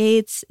 Bill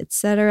Gates,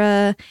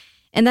 etc.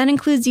 And that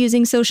includes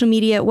using social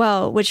media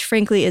well, which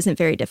frankly isn't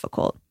very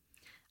difficult.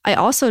 I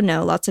also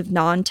know lots of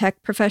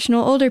non-tech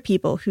professional older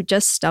people who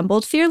just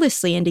stumbled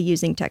fearlessly into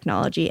using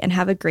technology and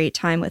have a great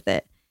time with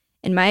it.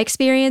 In my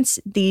experience,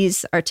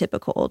 these are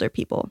typical older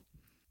people.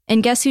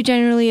 And guess who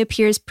generally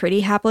appears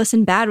pretty hapless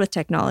and bad with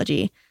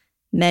technology?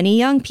 Many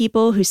young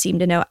people who seem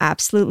to know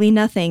absolutely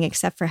nothing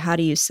except for how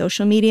to use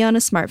social media on a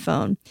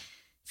smartphone.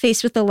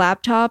 Faced with a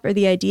laptop or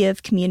the idea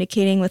of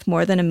communicating with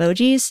more than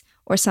emojis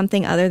or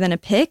something other than a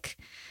pic,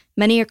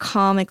 many are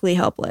comically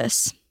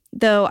helpless.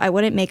 Though I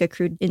wouldn't make a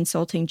crude,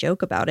 insulting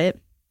joke about it.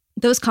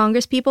 Those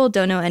Congress people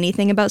don't know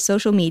anything about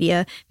social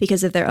media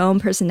because of their own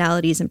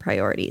personalities and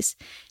priorities.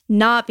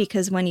 Not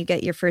because when you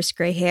get your first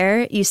gray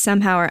hair, you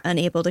somehow are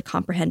unable to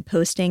comprehend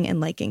posting and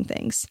liking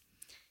things.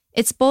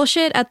 It's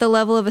bullshit at the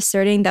level of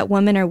asserting that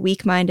women are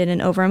weak-minded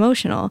and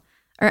over-emotional,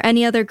 or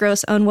any other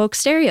gross unwoke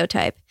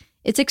stereotype.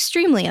 It's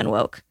extremely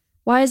unwoke.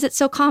 Why is it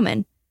so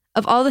common?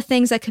 Of all the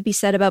things that could be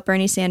said about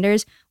Bernie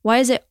Sanders, why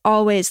is it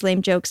always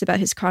lame jokes about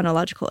his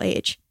chronological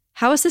age?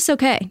 How is this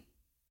okay?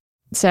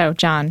 So,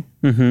 John,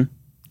 do you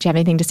have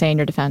anything to say in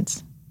your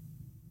defense?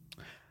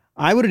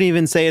 I wouldn't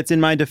even say it's in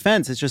my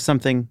defense. It's just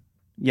something.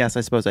 Yes,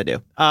 I suppose I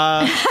do.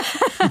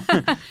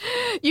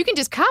 You can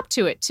just cop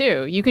to it,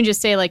 too. You can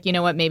just say, like, you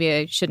know what, maybe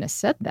I shouldn't have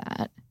said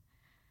that.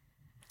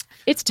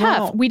 It's tough.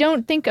 Well, we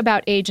don't think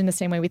about age in the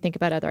same way we think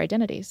about other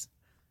identities.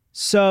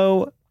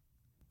 So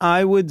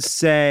I would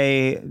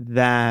say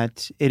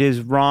that it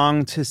is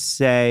wrong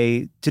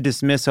to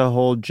dismiss a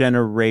whole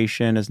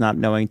generation as not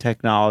knowing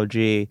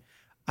technology.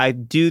 I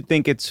do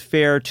think it's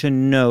fair to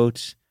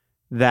note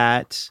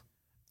that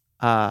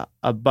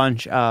a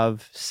bunch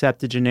of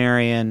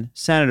septuagenarian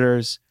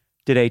senators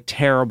did a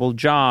terrible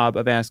job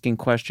of asking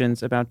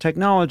questions about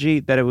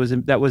technology that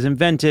was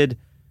invented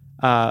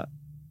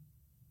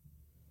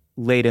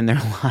late in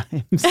their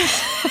lives.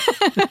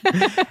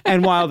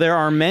 And while there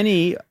are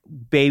many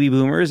baby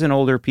boomers and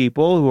older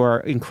people who are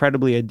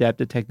incredibly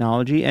adept at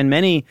technology, and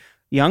many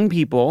young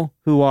people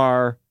who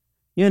are,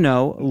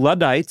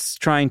 Luddites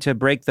trying to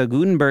break the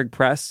Gutenberg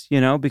press,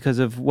 because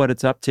of what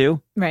it's up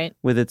to, right?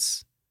 With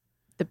its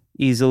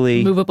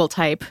easily movable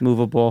type.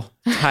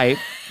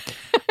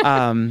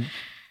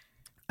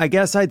 I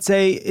guess I'd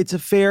say it's a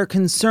fair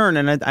concern,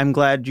 and I'm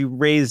glad you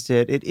raised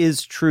it. It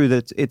is true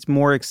that it's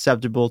more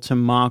acceptable to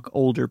mock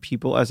older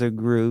people as a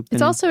group.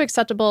 It's also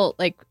acceptable,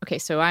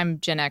 so I'm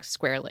Gen X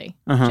squarely.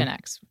 Gen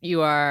X.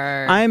 You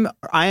are...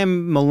 I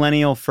am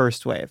millennial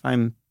first wave.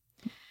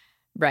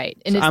 Right.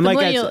 And it's the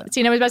millennial...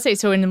 I was about to say,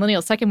 so in the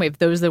millennial second wave,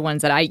 those are the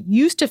ones that I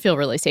used to feel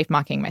really safe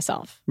mocking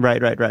myself. Right.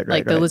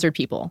 The lizard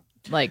people,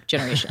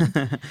 generation.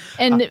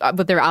 And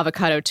with their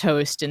avocado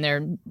toast and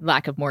their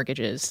lack of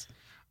mortgages.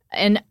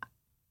 And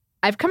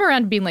I've come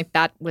around to being like,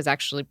 that was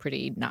actually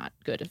pretty not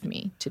good of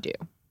me to do.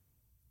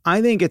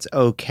 I think it's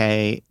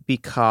okay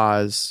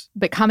because...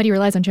 But comedy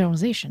relies on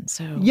generalization,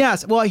 so...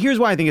 Yes. Well, here's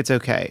why I think it's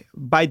okay.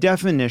 By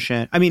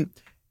definition, an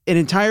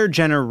entire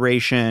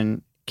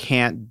generation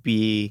can't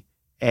be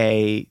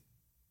it's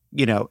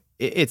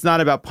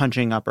not about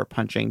punching up or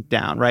punching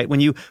down, right?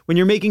 When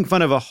you're making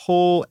fun of a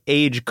whole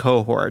age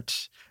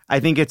cohort, I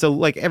think it's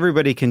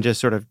everybody can just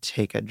sort of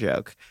take a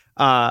joke.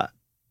 I'm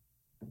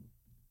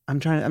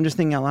just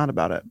thinking out loud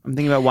about it. I'm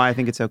thinking about why I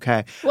think it's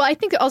okay. Well, I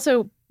think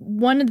also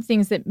one of the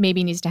things that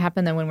maybe needs to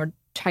happen then when we're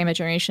talking about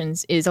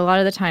generations is a lot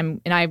of the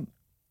time, and I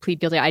plead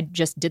guilty, I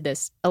just did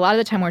this. A lot of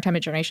the time when we're talking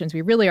about generations,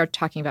 we really are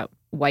talking about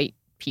white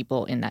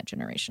people in that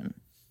generation.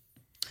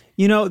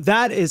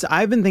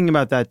 I've been thinking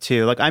about that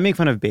too. I make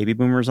fun of baby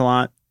boomers a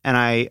lot, and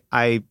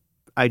I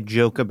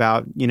joke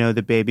about,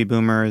 the baby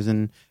boomers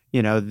and,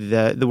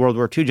 the World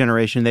War II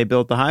generation. They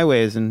built the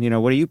highways, and,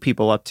 what are you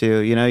people up to?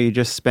 You're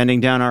just spending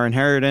down our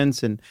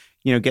inheritance and,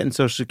 getting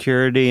Social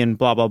Security and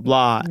blah, blah,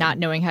 blah. Not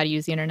knowing how to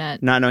use the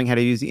internet.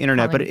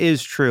 But it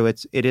is true.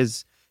 It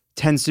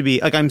tends to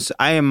be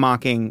I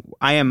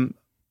am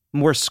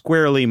more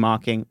squarely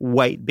mocking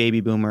white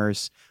baby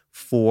boomers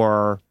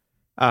for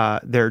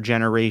their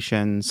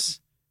generation's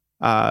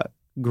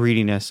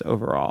greediness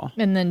overall.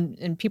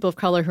 And people of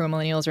color who are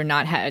millennials are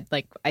not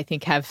I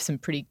think have some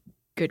pretty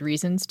good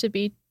reasons to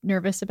be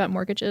nervous about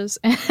mortgages.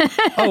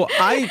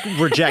 I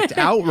reject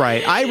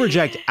outright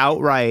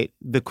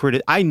the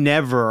critic. I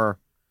never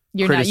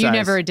criticize. You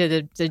never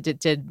did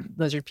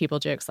lizard people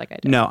jokes like I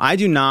did. No, I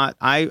do not.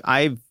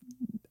 I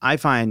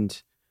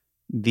find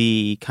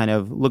the kind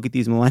of look at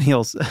these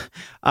millennials.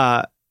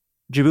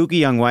 Jabuki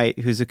Young White,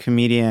 who's a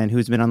comedian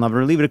who's been on Love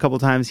or Leave It a couple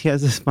times, he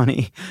has this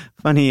funny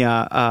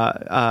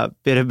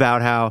bit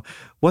about how,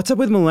 what's up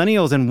with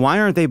millennials and why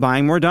aren't they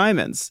buying more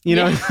diamonds? It's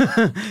like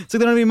they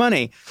don't have any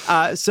money.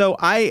 So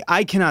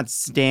I cannot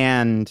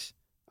stand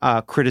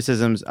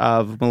criticisms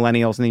of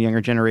millennials and the younger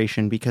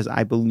generation because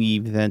I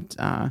believe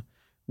that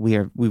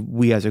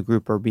we as a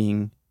group are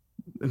being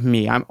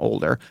me, I'm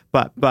older,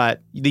 but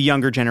the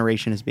younger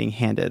generation is being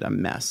handed a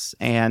mess.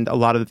 And a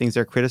lot of the things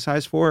they're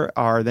criticized for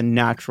are the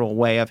natural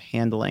way of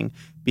handling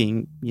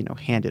being,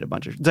 handed a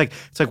bunch of...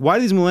 It's like, why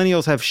do these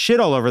millennials have shit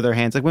all over their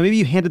hands? Like, well, maybe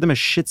you handed them a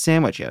shit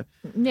sandwich.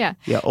 Yeah.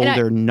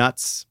 Older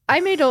nuts.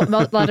 I made a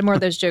lot more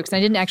of those jokes, and I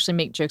didn't actually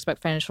make jokes about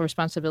financial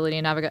responsibility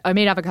and I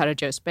made avocado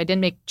jokes, but I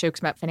didn't make jokes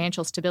about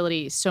financial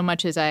stability so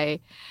much as I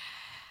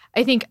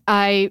think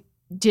I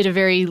did a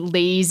very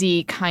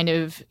lazy kind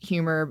of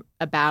humor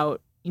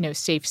about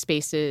safe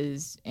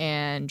spaces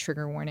and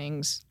trigger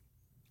warnings.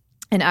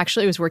 And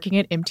actually, I was working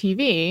at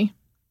MTV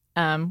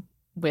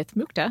with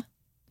Mukta.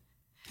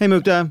 Hey,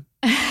 Mukta.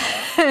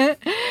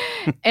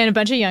 And a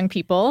bunch of young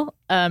people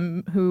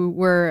who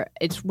were,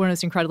 it's one of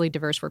those incredibly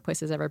diverse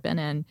workplaces I've ever been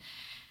in.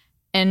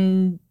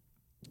 And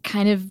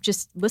kind of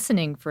just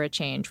listening for a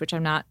change, which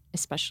I'm not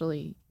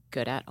especially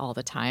good at all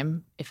the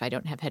time if I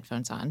don't have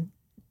headphones on.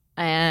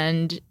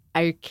 And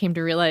I came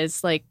to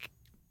realize, like,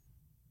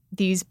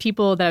 these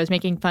people that I was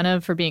making fun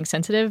of for being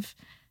sensitive,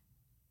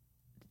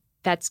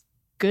 that's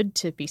good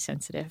to be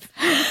sensitive.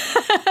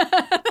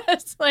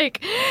 It's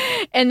like,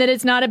 and that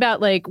it's not about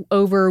like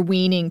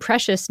overweening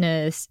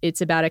preciousness. It's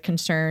about a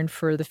concern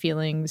for the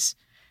feelings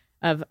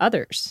of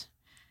others.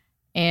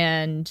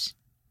 And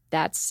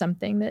that's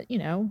something that,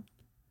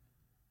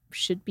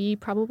 should be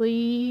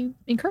probably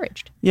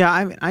encouraged.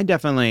 Yeah, I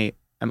definitely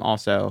am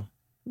also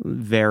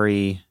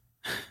very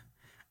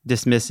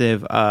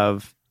dismissive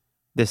of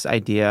this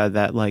idea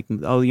that, like,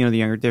 the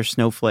younger, they're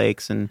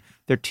snowflakes and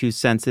they're too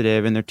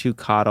sensitive and they're too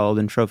coddled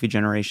and trophy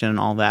generation and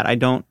all that. I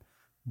don't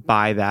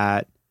buy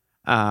that.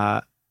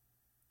 I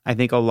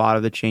think a lot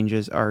of the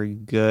changes are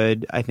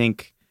good. I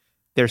think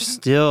there's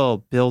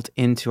still built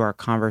into our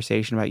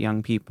conversation about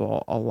young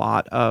people a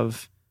lot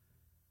of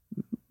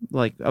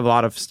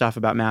stuff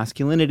about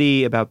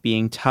masculinity, about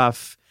being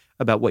tough,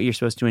 about what you're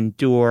supposed to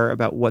endure,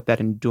 about what that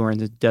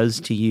endurance does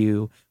to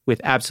you,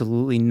 with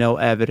absolutely no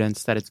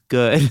evidence that it's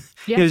good.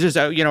 Yeah. It's just,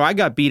 I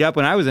got beat up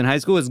when I was in high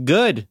school. It's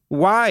good.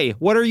 Why?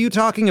 What are you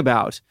talking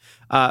about?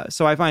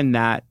 So I find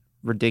that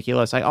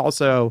ridiculous. I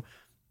also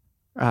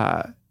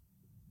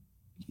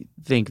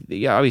think,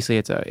 obviously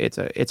it's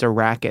a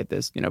racket,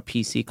 this,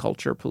 PC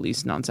culture,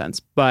 police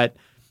nonsense. But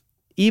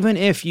even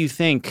if you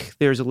think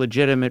there's a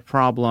legitimate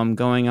problem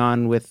going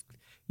on with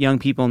young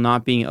people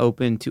not being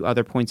open to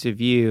other points of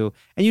view,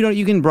 and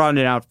you can broaden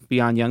it out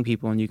beyond young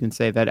people, and you can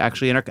say that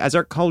actually as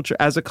a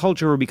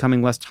culture we're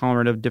becoming less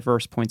tolerant of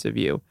diverse points of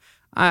view.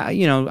 I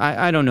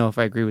don't know if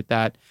I agree with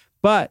that,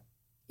 but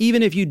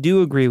even if you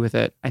do agree with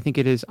it, I think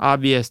it is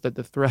obvious that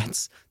the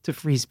threats to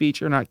free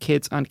speech are not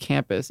kids on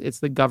campus. It's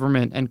the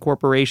government and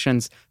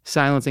corporations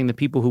silencing the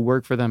people who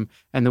work for them,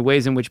 and the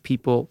ways in which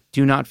people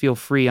do not feel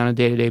free on a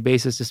day-to-day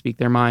basis to speak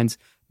their minds,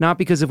 not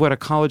because of what a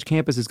college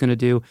campus is going to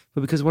do,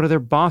 but because what their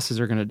bosses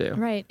are going to do.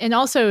 Right. And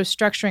also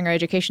structuring our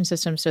education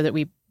system so that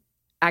we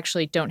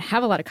actually don't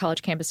have a lot of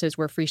college campuses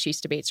where free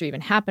speech debates are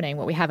even happening.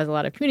 What we have is a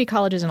lot of community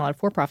colleges and a lot of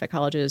for-profit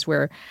colleges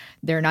where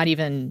they're not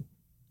even...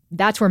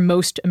 That's where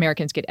most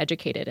Americans get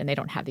educated, and they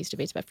don't have these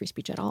debates about free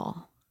speech at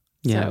all.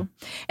 Yeah. So,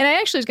 and I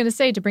actually was going to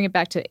say, to bring it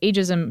back to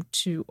ageism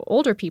to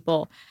older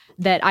people,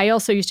 that I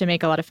also used to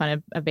make a lot of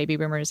fun of baby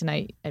boomers, and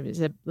I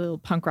was a little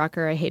punk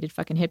rocker. I hated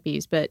fucking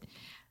hippies, but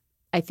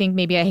I think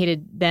maybe I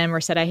hated them, or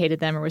said I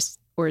hated them, or was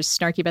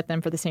snarky about them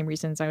for the same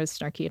reasons I was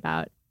snarky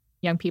about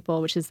young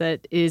people, which is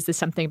that is this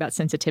something about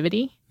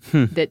sensitivity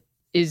that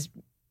is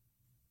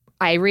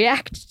I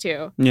react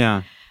to.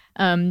 Yeah.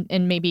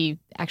 And maybe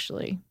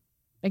actually,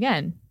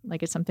 again,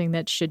 like it's something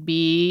that should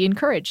be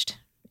encouraged,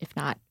 if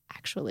not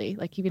actually,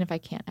 like even if I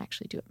can't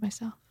actually do it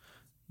myself.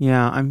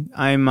 Yeah,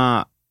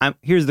 I'm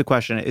here's the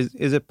question.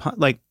 Is it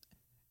like,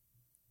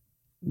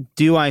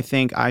 do I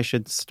think I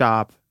should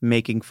stop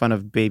making fun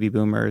of baby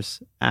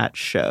boomers at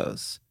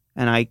shows?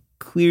 And I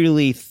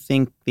clearly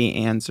think the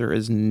answer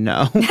is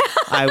no.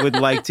 I would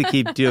like to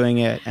keep doing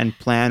it and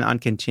plan on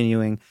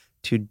continuing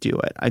to do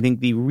it. I think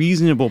the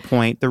reasonable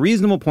point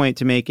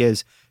to make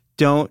is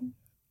don't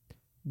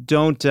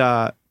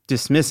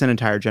dismiss an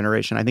entire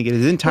generation. I think it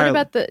is entirely...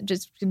 What about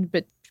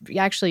but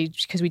actually,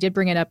 because we did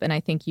bring it up, and I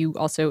think you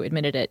also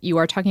admitted it, you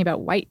are talking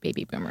about white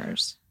baby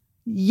boomers.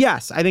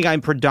 Yes, I think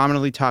I'm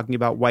predominantly talking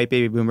about white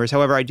baby boomers.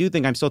 However, I do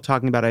think I'm still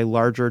talking about a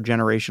larger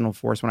generational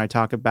force when I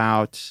talk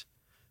about...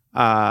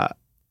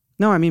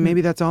 No, I mean, maybe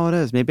that's all it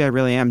is. Maybe I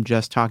really am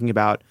just talking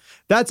about...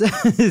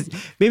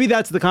 Maybe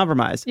that's the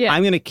compromise. Yeah.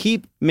 I'm going to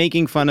keep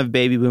making fun of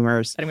baby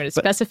boomers. But I'm going to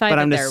specify that they're white.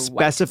 But I'm going to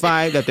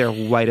specify that they're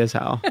white as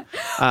hell.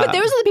 But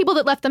those are the people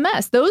that left the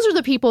mess. Those are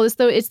the people, it's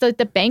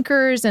the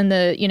bankers and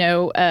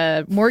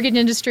the, mortgage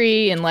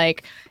industry, and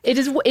like, it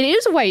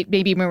is white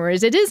baby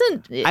boomers. It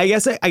isn't... I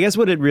guess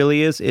what it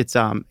really is, it's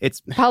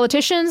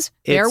politicians,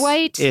 they're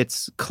white.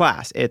 It's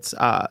class. It's...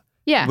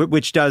 Yeah.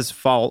 Which does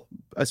fall,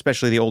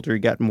 especially the older you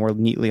get, more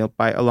neatly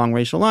along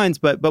racial lines.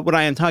 But what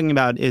I am talking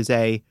about is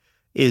a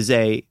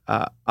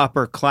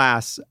upper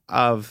class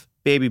of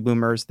baby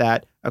boomers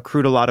that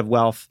accrued a lot of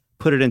wealth,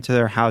 put it into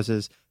their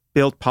houses,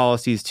 built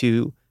policies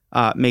to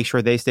make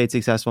sure they stayed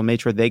successful,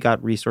 made sure they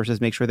got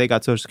resources, make sure they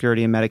got Social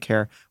Security and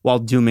Medicare while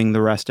dooming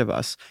the rest of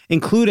us,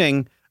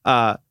 including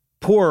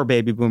poor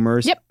baby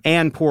boomers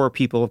and poor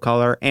people of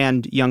color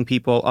and young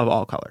people of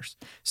all colors.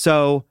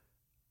 So,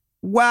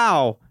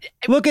 wow,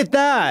 look at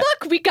that.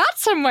 Look, we got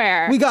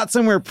somewhere. We got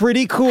somewhere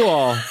pretty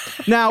cool.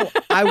 Now,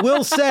 I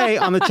will say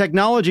on the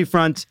technology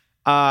front,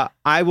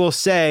 I will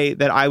say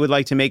that I would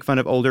like to make fun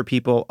of older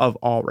people of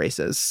all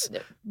races.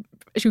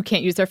 Who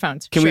can't use their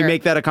phones. Can we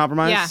make that a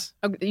compromise?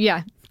 Yeah.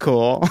 Yeah.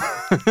 Cool. All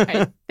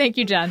right. Thank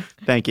you, John.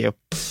 Thank you.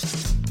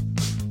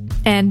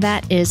 And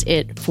that is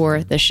it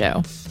for the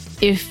show.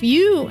 If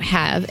you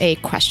have a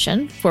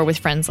question for With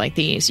Friends Like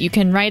These, you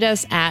can write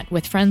us at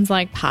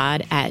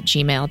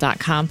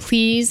withfriendslikepod@gmail.com.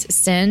 Please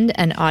send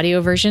an audio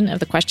version of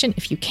the question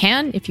if you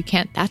can. If you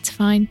can't, that's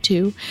fine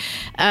too.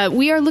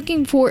 We are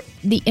looking for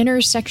the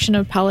intersection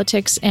of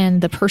politics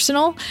and the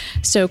personal.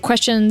 So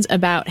questions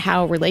about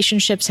how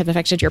relationships have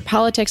affected your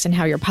politics and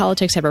how your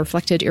politics have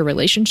reflected your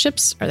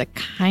relationships are the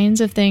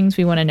kinds of things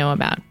we want to know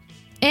about.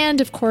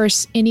 And of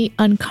course, any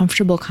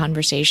uncomfortable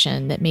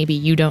conversation that maybe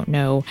you don't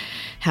know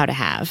how to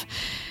have.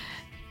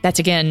 That's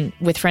again,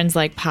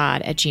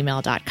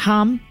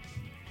 withfriendslikepod@gmail.com.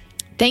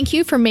 Thank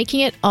you for making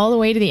it all the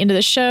way to the end of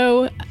the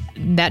show.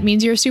 That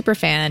means you're a super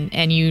fan,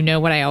 and you know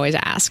what I always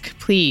ask.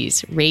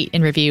 Please rate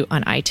and review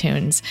on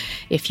iTunes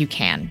if you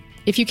can.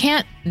 If you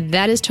can't,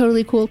 that is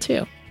totally cool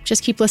too.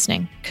 Just keep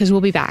listening, because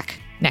we'll be back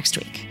next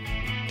week.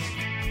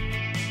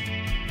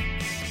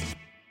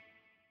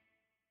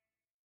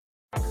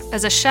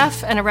 As a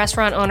chef and a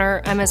restaurant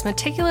owner, I'm as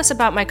meticulous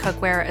about my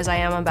cookware as I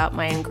am about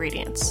my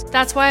ingredients.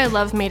 That's why I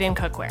love Made in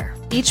Cookware.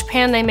 Each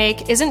pan they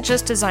make isn't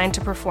just designed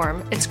to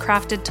perform, it's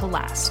crafted to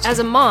last. As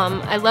a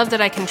mom, I love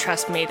that I can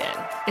trust Made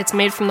In. It's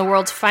made from the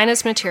world's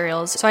finest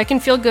materials, so I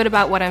can feel good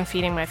about what I'm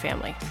feeding my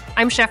family.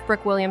 I'm Chef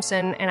Brooke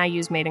Williamson, and I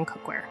use Made in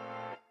Cookware.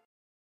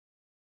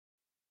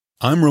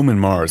 I'm Roman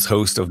Mars,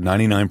 host of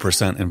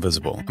 99%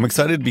 Invisible. I'm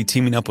excited to be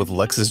teaming up with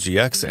Lexus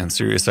GX and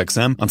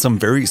SiriusXM on some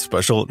very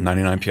special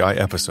 99PI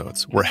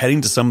episodes. We're heading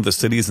to some of the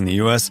cities in the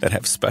U.S. that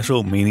have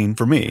special meaning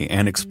for me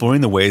and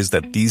exploring the ways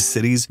that these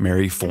cities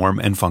marry form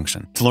and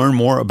function. To learn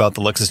more about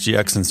the Lexus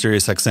GX and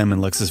SiriusXM and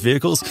Lexus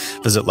vehicles,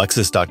 visit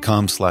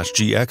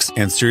lexus.com/GX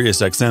and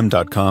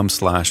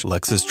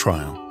SiriusXM.com/Lexus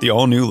Trial. The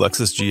all-new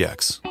Lexus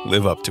GX.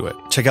 Live up to it.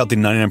 Check out the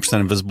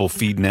 99% Invisible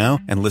feed now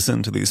and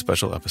listen to these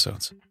special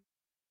episodes.